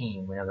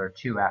 13. We know there are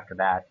 2 after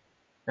that.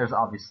 There's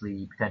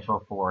obviously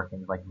potential for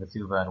things like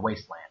Vesuva and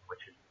Wasteland,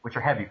 which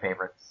are heavy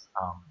favorites.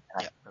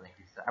 And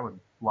I would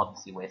love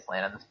to see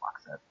Wasteland in this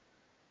box set.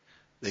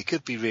 They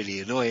could be really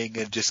annoying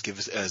and just give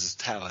us Urza's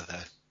Tower,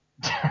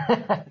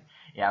 though.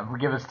 Yeah,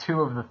 give us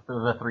 2 of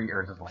the 3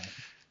 Urza's lands.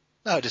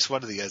 No, just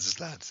one of the Urza's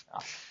lands.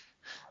 Oh,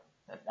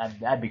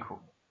 that'd be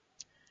cool.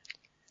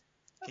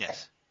 Okay.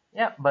 Yes.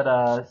 Yeah,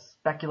 but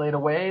speculate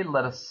away.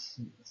 Tell us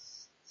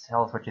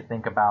what you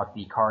think about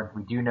the cards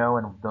we do know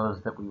and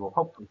those that we will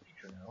hopefully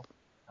future know.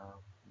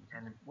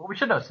 And what we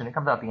should know soon. It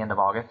comes out at the end of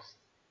August.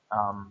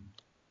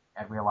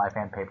 At real life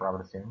and paper, I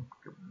would assume.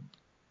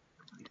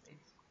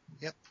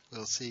 Yep,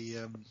 we'll see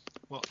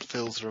what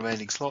fills the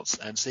remaining slots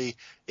and see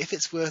if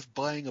it's worth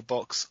buying a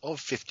box of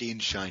 15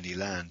 shiny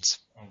lands.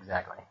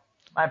 Exactly.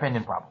 My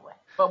opinion, probably.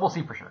 But we'll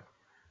see for sure.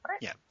 All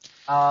right.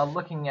 Yeah.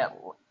 Looking at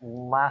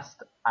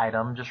last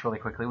item, just really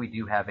quickly, we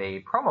do have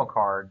a promo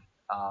card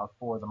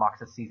for the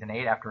Moxus Season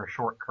 8 after a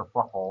short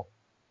kerfluffle,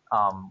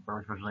 where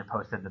it was originally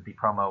posted that the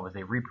promo was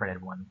a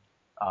reprinted one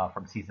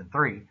from Season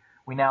 3.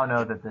 We now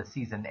know that the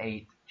Season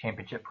 8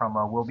 Championship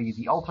promo will be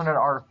the alternate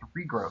art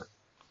regrowth,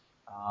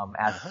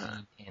 as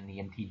seen in the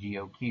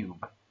MTGO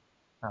Cube.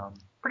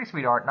 Pretty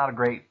sweet art, not a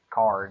great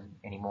card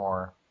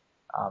anymore.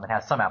 It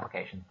has some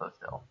applications, though,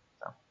 still.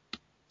 So.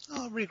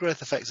 Oh,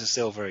 regrowth effects are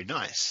still very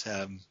nice.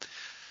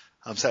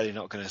 I'm certainly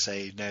not going to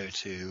say no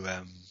to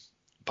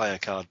buy a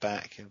card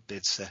back.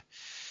 It's,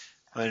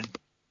 I mean,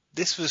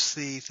 this was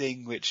the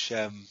thing which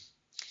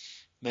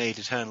made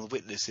Eternal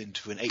Witness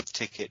into an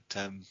 8-ticket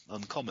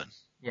uncommon.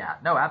 Yeah,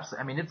 no,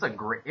 absolutely. I mean,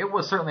 it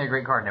was certainly a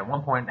great card, and at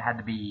one point it had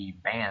to be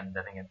banned,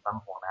 I think, in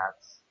some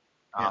formats,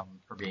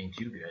 for being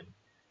too good.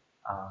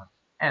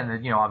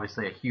 And,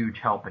 obviously a huge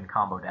help in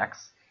combo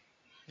decks.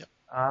 Yep.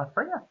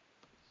 So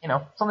yeah,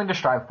 something to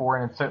strive for,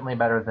 and it's certainly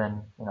better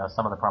than,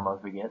 some of the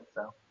promos we get,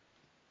 so.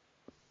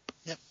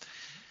 Yep.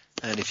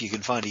 And if you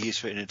can find a use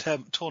for it in a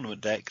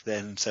tournament deck,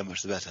 then so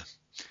much the better.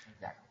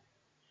 Exactly.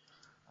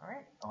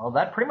 Alright, well,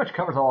 that pretty much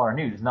covers all our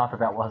news, not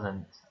that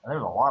wasn't,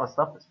 there's a lot of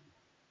stuff this week.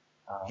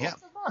 Yeah.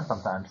 Which is fun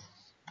sometimes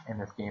in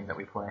this game that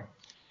we play.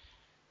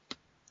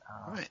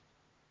 Right.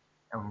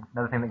 And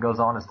another thing that goes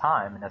on is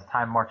time, and as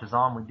time marches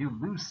on, we do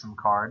lose some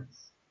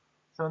cards.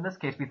 So in this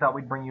case, we thought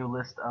we'd bring you a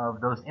list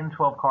of those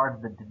M12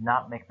 cards that did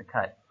not make the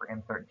cut for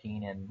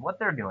M13 and what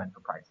they're doing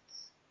for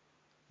prices.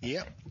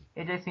 Yep.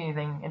 AJ, see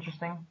anything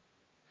interesting?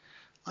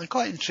 I'm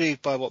quite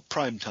intrigued by what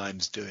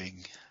Primetime's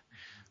doing.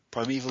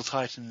 Primeval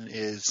Titan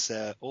is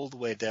all the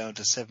way down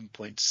to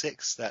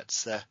 7.6.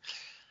 That's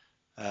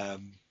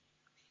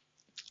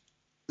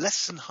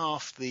less than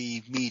half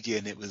the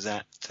median it was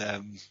at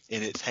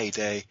in its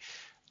heyday,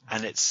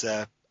 and it's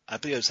I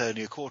believe it's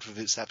only a quarter of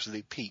its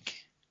absolute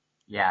peak.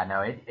 Yeah,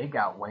 no, it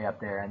got way up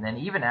there, and then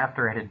even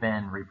after it had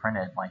been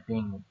reprinted, like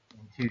being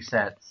in 2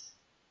 sets,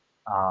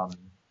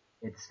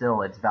 its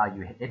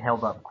value, it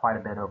held up quite a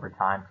bit over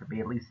time to be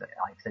at least, like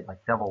I said,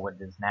 like double what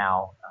it is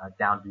now,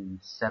 down to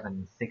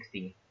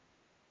 760.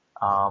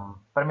 But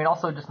I mean,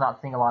 also just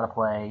not seeing a lot of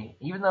play,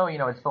 even though,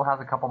 it still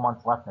has a couple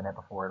months left in it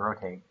before it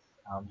rotates.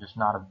 Just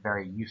not a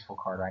very useful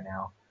card right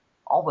now.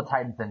 All the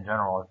Titans in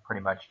general have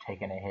pretty much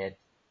taken a hit,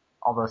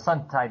 although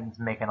Sun Titan's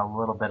making a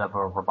little bit of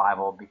a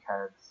revival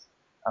because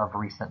of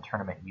recent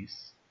tournament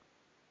use.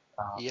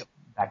 Yep.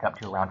 Back up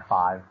to around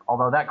 5.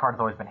 Although that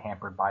card's always been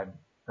hampered by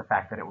the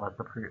fact that it was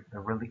the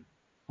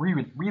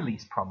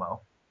release promo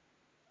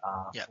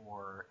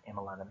for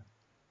M11.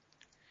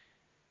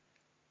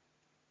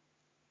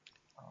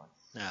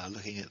 Now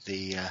looking at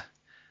the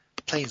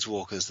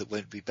Planeswalkers that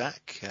won't be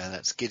back,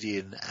 that's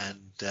Gideon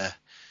and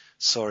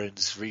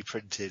Sorin's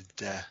reprinted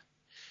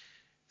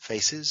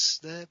faces.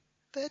 They're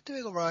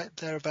doing all right.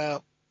 They're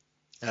about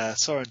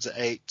Sorin's at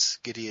 8,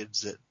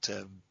 Gideon's at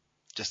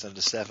just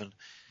under 7.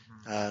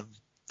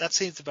 That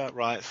seems about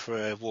right for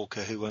a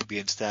Walker who won't be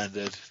in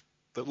Standard,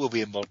 but will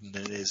be in Modern,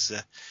 and is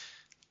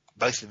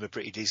both of them are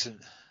pretty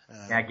decent.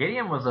 Yeah,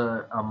 Gideon was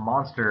a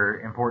monster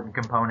important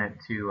component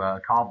to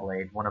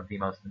Caw-Blade, one of the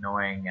most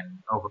annoying and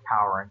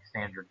overpowering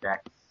standard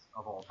decks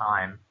of all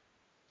time.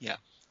 Yeah.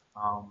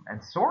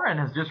 And Sorin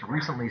has just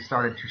recently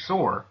started to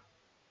soar.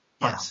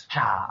 Yes.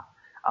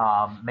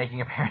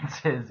 Making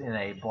appearances in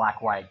a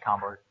black-white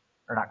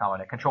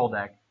a control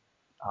deck,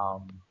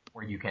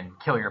 where you can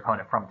kill your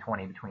opponent from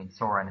 20 between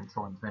Sorin and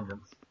Sorin's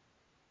Vengeance.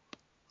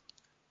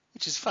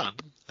 Which is fun.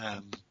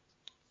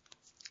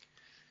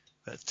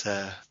 But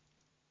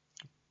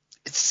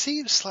it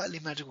seems slightly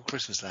Magical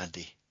Christmas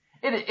Landy.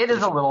 It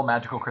is a little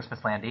Magical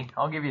Christmas Landy.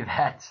 I'll give you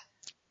that.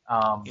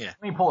 Yeah.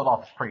 I mean, pull it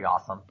off is pretty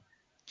awesome.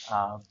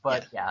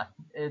 But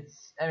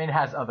it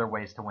has other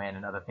ways to win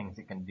and other things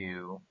it can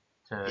do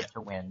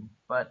to win.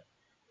 But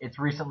it's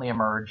recently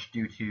emerged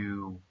due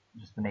to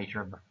just the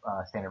nature of the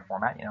standard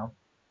format.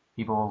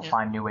 People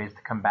find new ways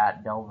to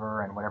combat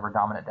Delver and whatever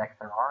dominant decks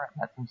there are,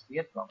 and that seems to be it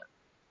at the moment.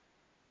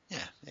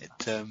 Yeah,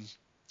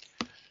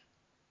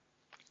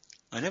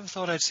 I never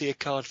thought I'd see a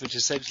card which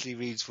essentially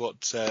reads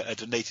what a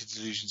Donated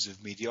Delusions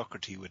of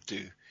Mediocrity would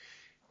do.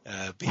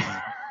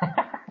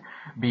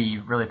 Be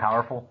really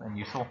powerful and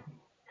useful.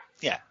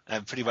 Yeah,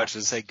 and pretty much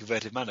the same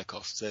converted mana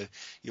cost. So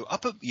you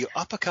up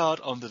a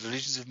card on the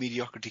Delusions of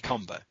Mediocrity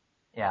combo,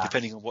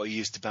 depending on what you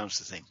use to bounce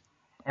the thing.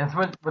 And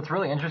what's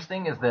really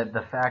interesting is that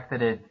the fact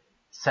that it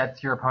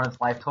sets your opponent's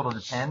life total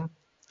to 10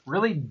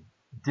 really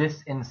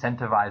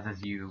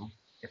disincentivizes you,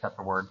 if that's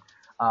a word,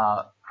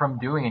 from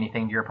doing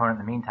anything to your opponent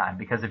in the meantime,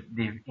 because if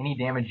any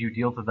damage you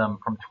deal to them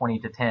from 20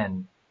 to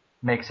 10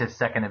 makes his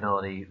second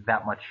ability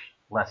that much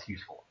less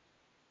useful.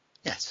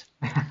 Yes.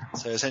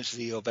 So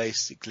essentially you're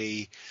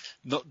basically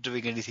not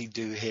doing anything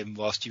to him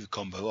whilst you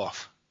combo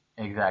off.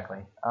 Exactly.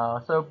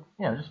 So,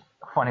 just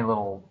a funny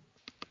little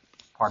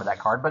part of that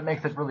card, but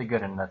makes it really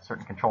good in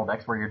certain control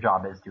decks where your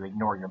job is to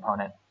ignore your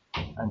opponent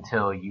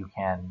until you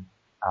can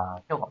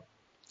kill them.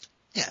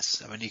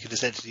 Yes, I mean, you can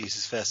essentially use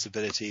his first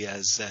ability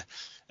as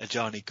a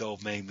Johnny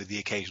Goldmain with the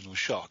occasional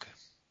shock.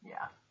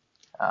 Yeah.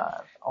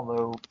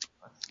 Although,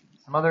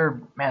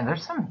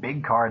 there's some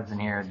big cards in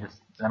here just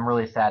I'm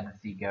really sad to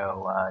see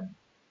go.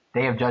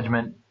 Day of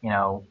Judgment,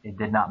 it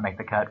did not make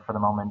the cut for the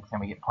moment, and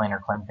we get Planar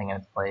Cleansing in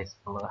its place.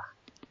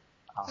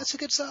 That's a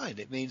good sign.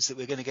 It means that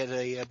we're going to get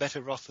a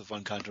better Wrath of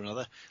one kind or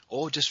another,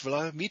 or just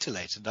rely on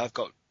Mutilate, and I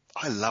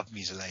love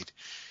Mutilate.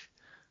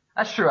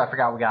 That's true. I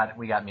forgot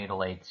we got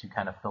Mutilate to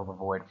kind of fill the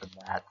void for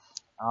that.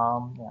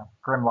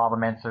 Grim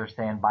Lavamancer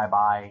saying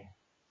bye-bye.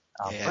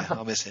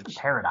 I'll miss him.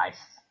 Paradise.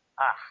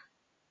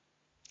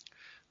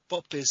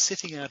 Bop is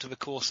sitting out of a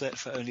core set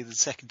for only the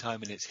second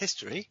time in its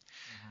history.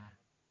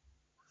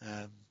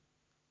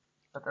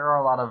 But there are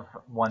a lot of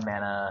one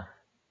mana.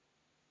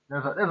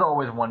 There's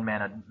always one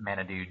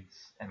mana dudes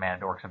and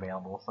mana dorks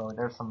available, so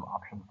there's some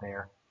options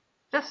there.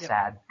 Just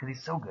sad because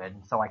he's so good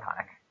and so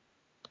iconic.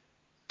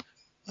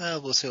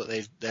 Well, we'll see what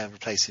they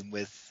replace him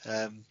with.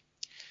 A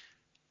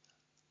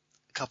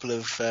couple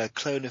of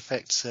clone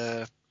effects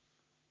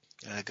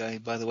going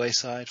by the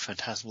wayside.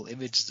 Phantasmal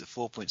Image is at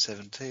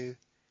 4.72.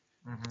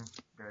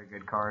 Very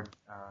good card.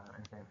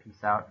 And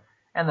peace out.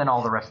 And then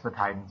all the rest of the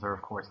Titans are,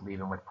 of course,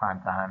 leaving with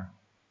Prime Time.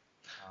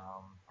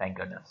 Thank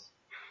goodness.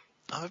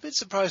 I'm a bit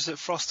surprised at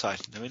Frost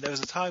Titan. I mean, there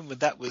was a time when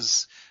that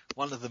was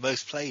one of the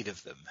most played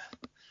of them.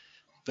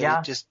 But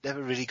it just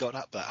never really got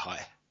up that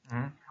high.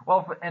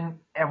 Well, and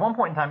at one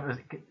point in time,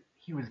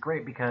 he was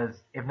great because,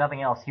 if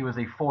nothing else, he was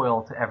a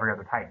foil to every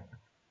other Titan.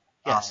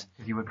 Yes.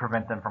 Because he would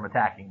prevent them from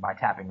attacking by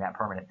tapping that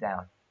permanent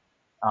down.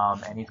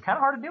 And he's kind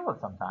of hard to deal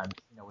with sometimes,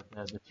 with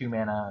the 2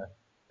 mana,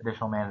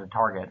 additional mana to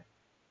target,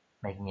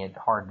 making it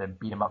hard to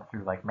beat him up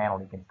through like Mana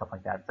Leak and stuff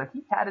like that. So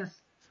he had his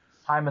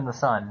time in the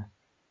sun,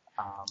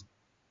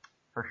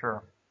 for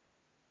sure.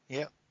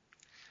 Yep.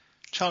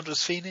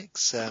 Chandra's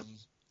Phoenix,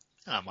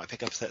 I might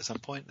pick up that at some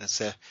point.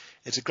 It's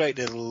a great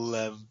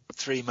little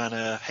 3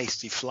 mana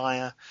hasty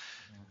flyer.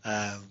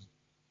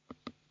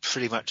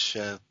 Pretty much,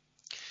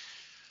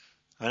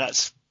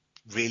 that's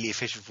really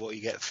efficient for what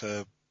you get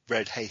for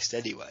red haste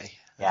anyway.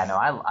 Yeah, no,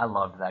 I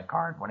loved that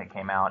card when it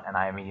came out, and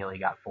I immediately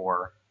got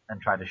 4 and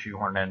tried to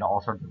shoehorn it into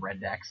all sorts of red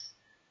decks.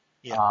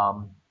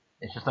 Yeah.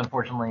 It's just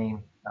unfortunately,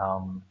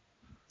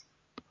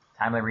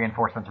 timely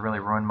reinforcements really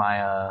ruined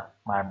my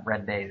my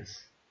red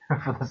days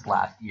for this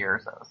last year or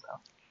so.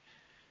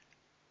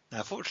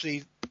 Now,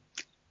 fortunately,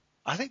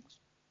 I think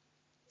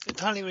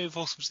timely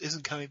reinforcements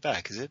isn't coming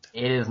back, is it?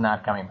 It is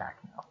not coming back,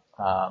 no.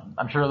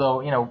 I'm sure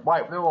though,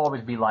 there will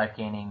always be life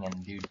gaining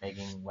and dudes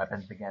making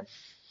weapons against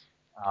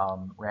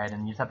red,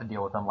 and you just have to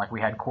deal with them. Like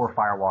we had Core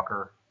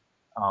Firewalker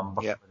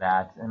before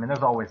that. I mean,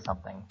 there's always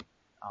something.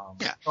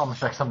 So I'm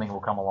sure something will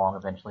come along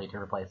eventually to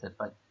replace it,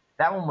 but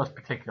that one was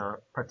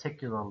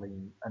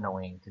particularly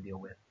annoying to deal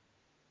with.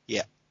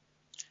 Yeah.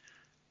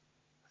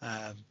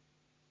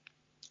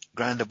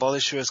 Grand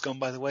Abolisher has gone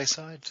by the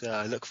wayside.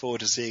 I look forward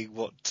to seeing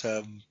what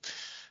the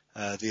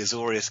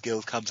Azorius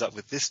Guild comes up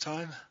with this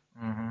time.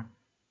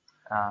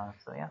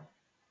 So yeah.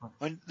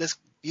 When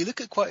you look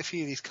at quite a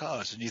few of these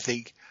cards and you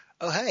think,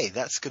 oh hey,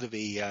 that's going to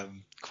be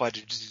quite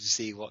interesting to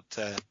see what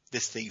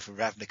this thing from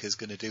Ravnica is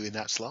going to do in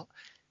that slot.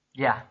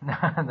 Yeah,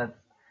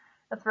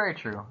 that's very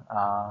true.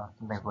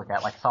 Some things to look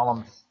at, like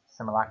Solemn's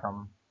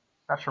Simulacrum.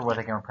 Not sure what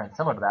they can reprint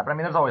similar to that, but I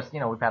mean, there's always,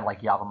 we've had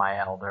like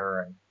Yavimaya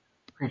Elder and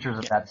creatures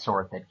of that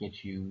sort that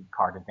get you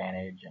card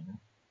advantage and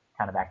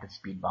kind of active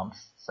speed bumps.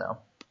 So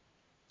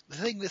the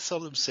thing with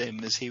Solemn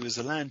Sim is he was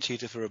a land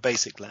tutor for a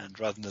basic land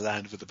rather than a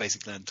land with a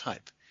basic land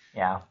type.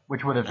 Yeah,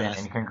 which would have been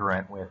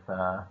incongruent with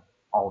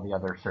all the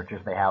other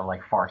searches they have,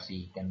 like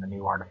Farseek and the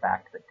new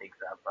artifact that takes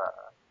up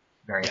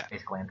various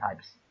basic land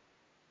types.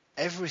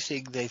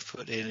 Everything they've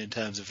put in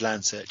terms of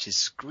land search is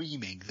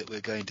screaming that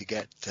we're going to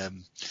get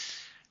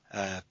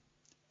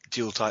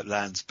dual type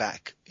lands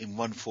back in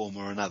one form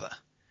or another.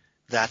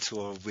 That,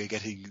 or we're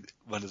getting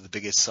one of the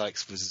biggest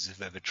Sykes wizards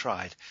have ever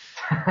tried.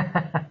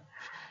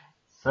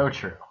 So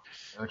true.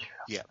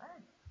 Yeah.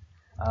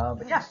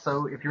 But yeah,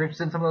 so if you're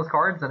interested in some of those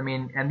cards,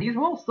 and these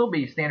will still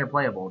be standard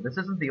playable. This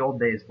isn't the old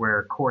days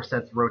where core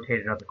sets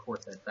rotated other core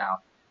sets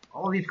out.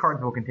 All of these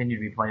cards will continue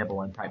to be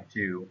playable in Type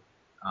 2,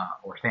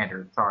 or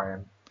Standard. Sorry,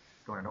 I'm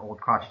going into old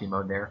crotchety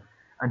mode there,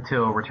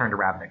 until Return to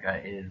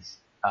Ravnica is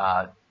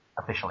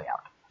officially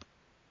out.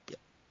 Yep.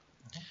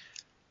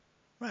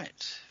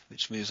 Right,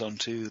 which moves on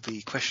to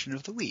the question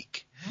of the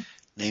week.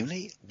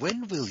 Namely,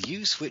 when will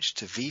you switch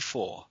to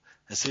V4?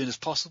 As soon as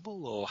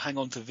possible, or hang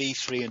on to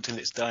V3 until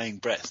its dying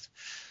breath?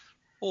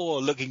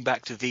 Or looking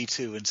back to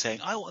V2 and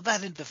saying, I want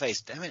that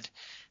interface, damn it.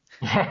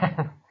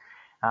 Yeah.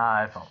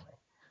 If only.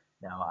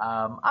 No,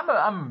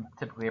 I'm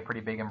typically a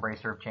pretty big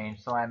embracer of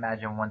change, so I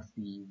imagine once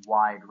the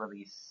wide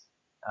release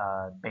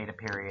beta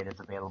period is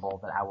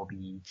available that I will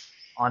be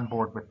on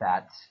board with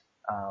that.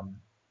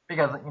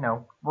 Because,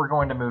 we're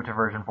going to move to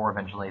version 4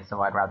 eventually,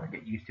 so I'd rather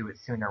get used to it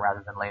sooner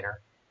rather than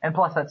later. And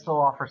plus, that still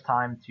offers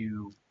time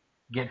to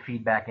get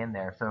feedback in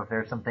there. So if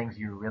there's some things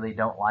you really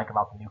don't like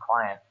about the new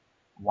client,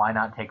 why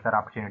not take that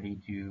opportunity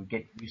to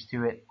get used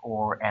to it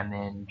and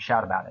then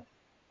shout about it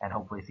and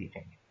hopefully see it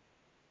change?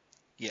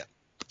 Yeah.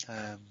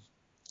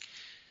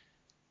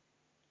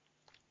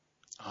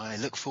 I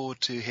look forward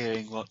to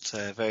hearing what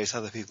various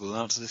other people will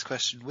answer this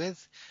question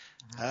with.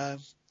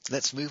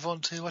 Let's move on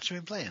to what you've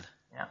been playing.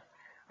 Yeah.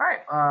 All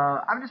right.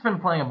 I've just been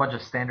playing a bunch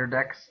of standard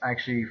decks. I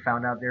actually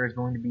found out there is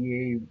going to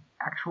be a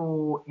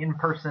actual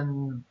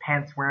in-person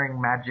pants-wearing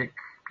Magic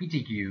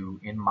PTQ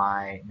in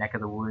my neck of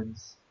the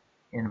woods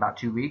in about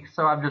 2 weeks.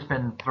 So I've just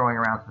been throwing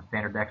around some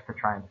standard decks to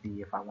try and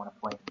see if I want to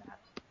play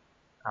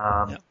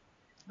that.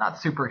 Not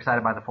super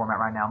excited by the format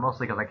right now,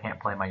 mostly because I can't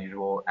play my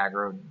usual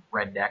aggro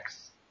red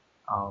decks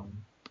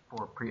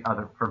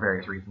for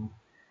various reasons.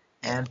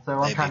 And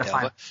so I'm trying to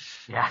Delver.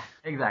 yeah,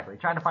 exactly.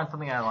 Trying to find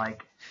something I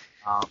like,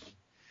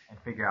 and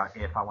figure out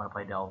if I want to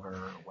play Delver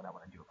or what I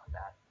want to do about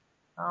that.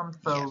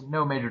 So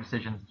no major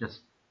decisions,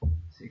 just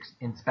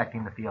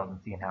inspecting the field and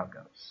seeing how it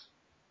goes.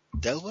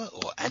 Delver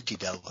or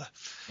anti-Delver?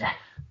 Yeah.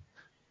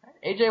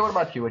 AJ, what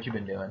about you? What you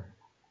been doing?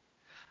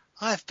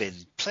 I've been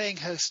playing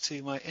host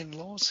to my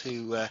in-laws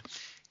who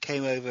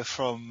came over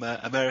from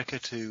America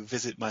to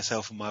visit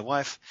myself and my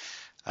wife.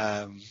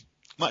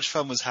 Much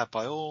fun was had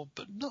by all,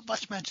 but not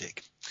much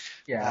magic.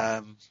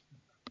 Yeah.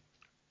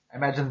 I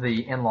imagine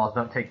the in-laws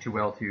don't take too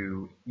well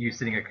to you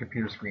sitting at a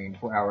computer screen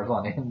for hours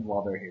on end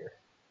while they're here.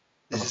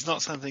 This is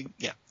not something,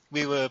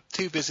 we were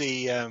too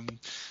busy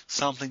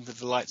sampling the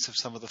delights of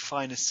some of the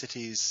finest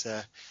cities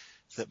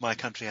that my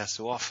country has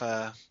to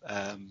offer,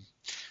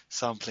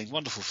 sampling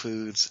wonderful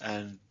foods,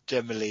 and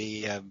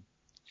generally,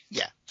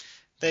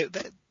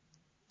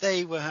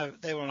 they were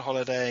on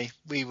holiday.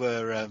 We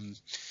were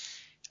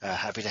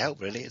happy to help.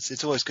 Really,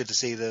 it's always good to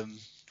see them.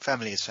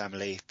 Family is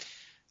family,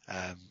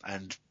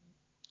 and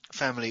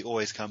family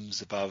always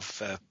comes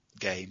above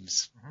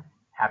games. Mm-hmm.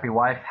 Happy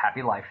wife,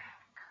 happy life.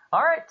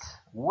 All right.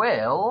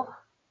 Well,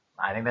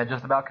 I think that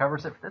just about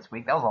covers it for this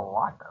week. That was a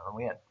lot, though.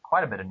 We had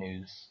quite a bit of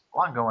news, a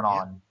lot going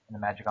on in the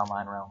Magic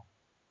Online realm.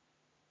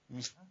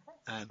 Okay.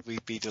 And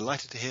we'd be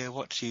delighted to hear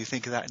what you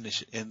think of that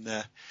in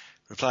the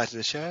reply to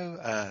the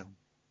show.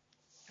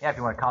 If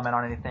you want to comment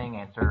on anything,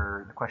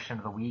 answer the question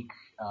of the week,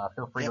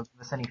 feel free to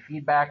give us any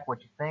feedback, what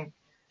you think,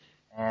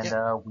 and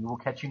we will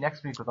catch you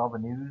next week with all the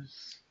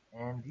news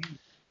and views.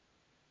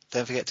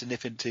 Don't forget to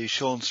nip into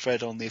Sean's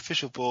thread on the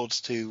official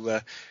boards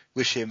to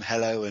wish him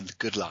hello and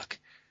good luck.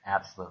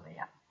 Absolutely,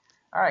 yeah.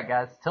 All right,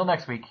 guys. Till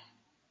next week.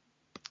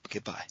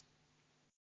 Goodbye.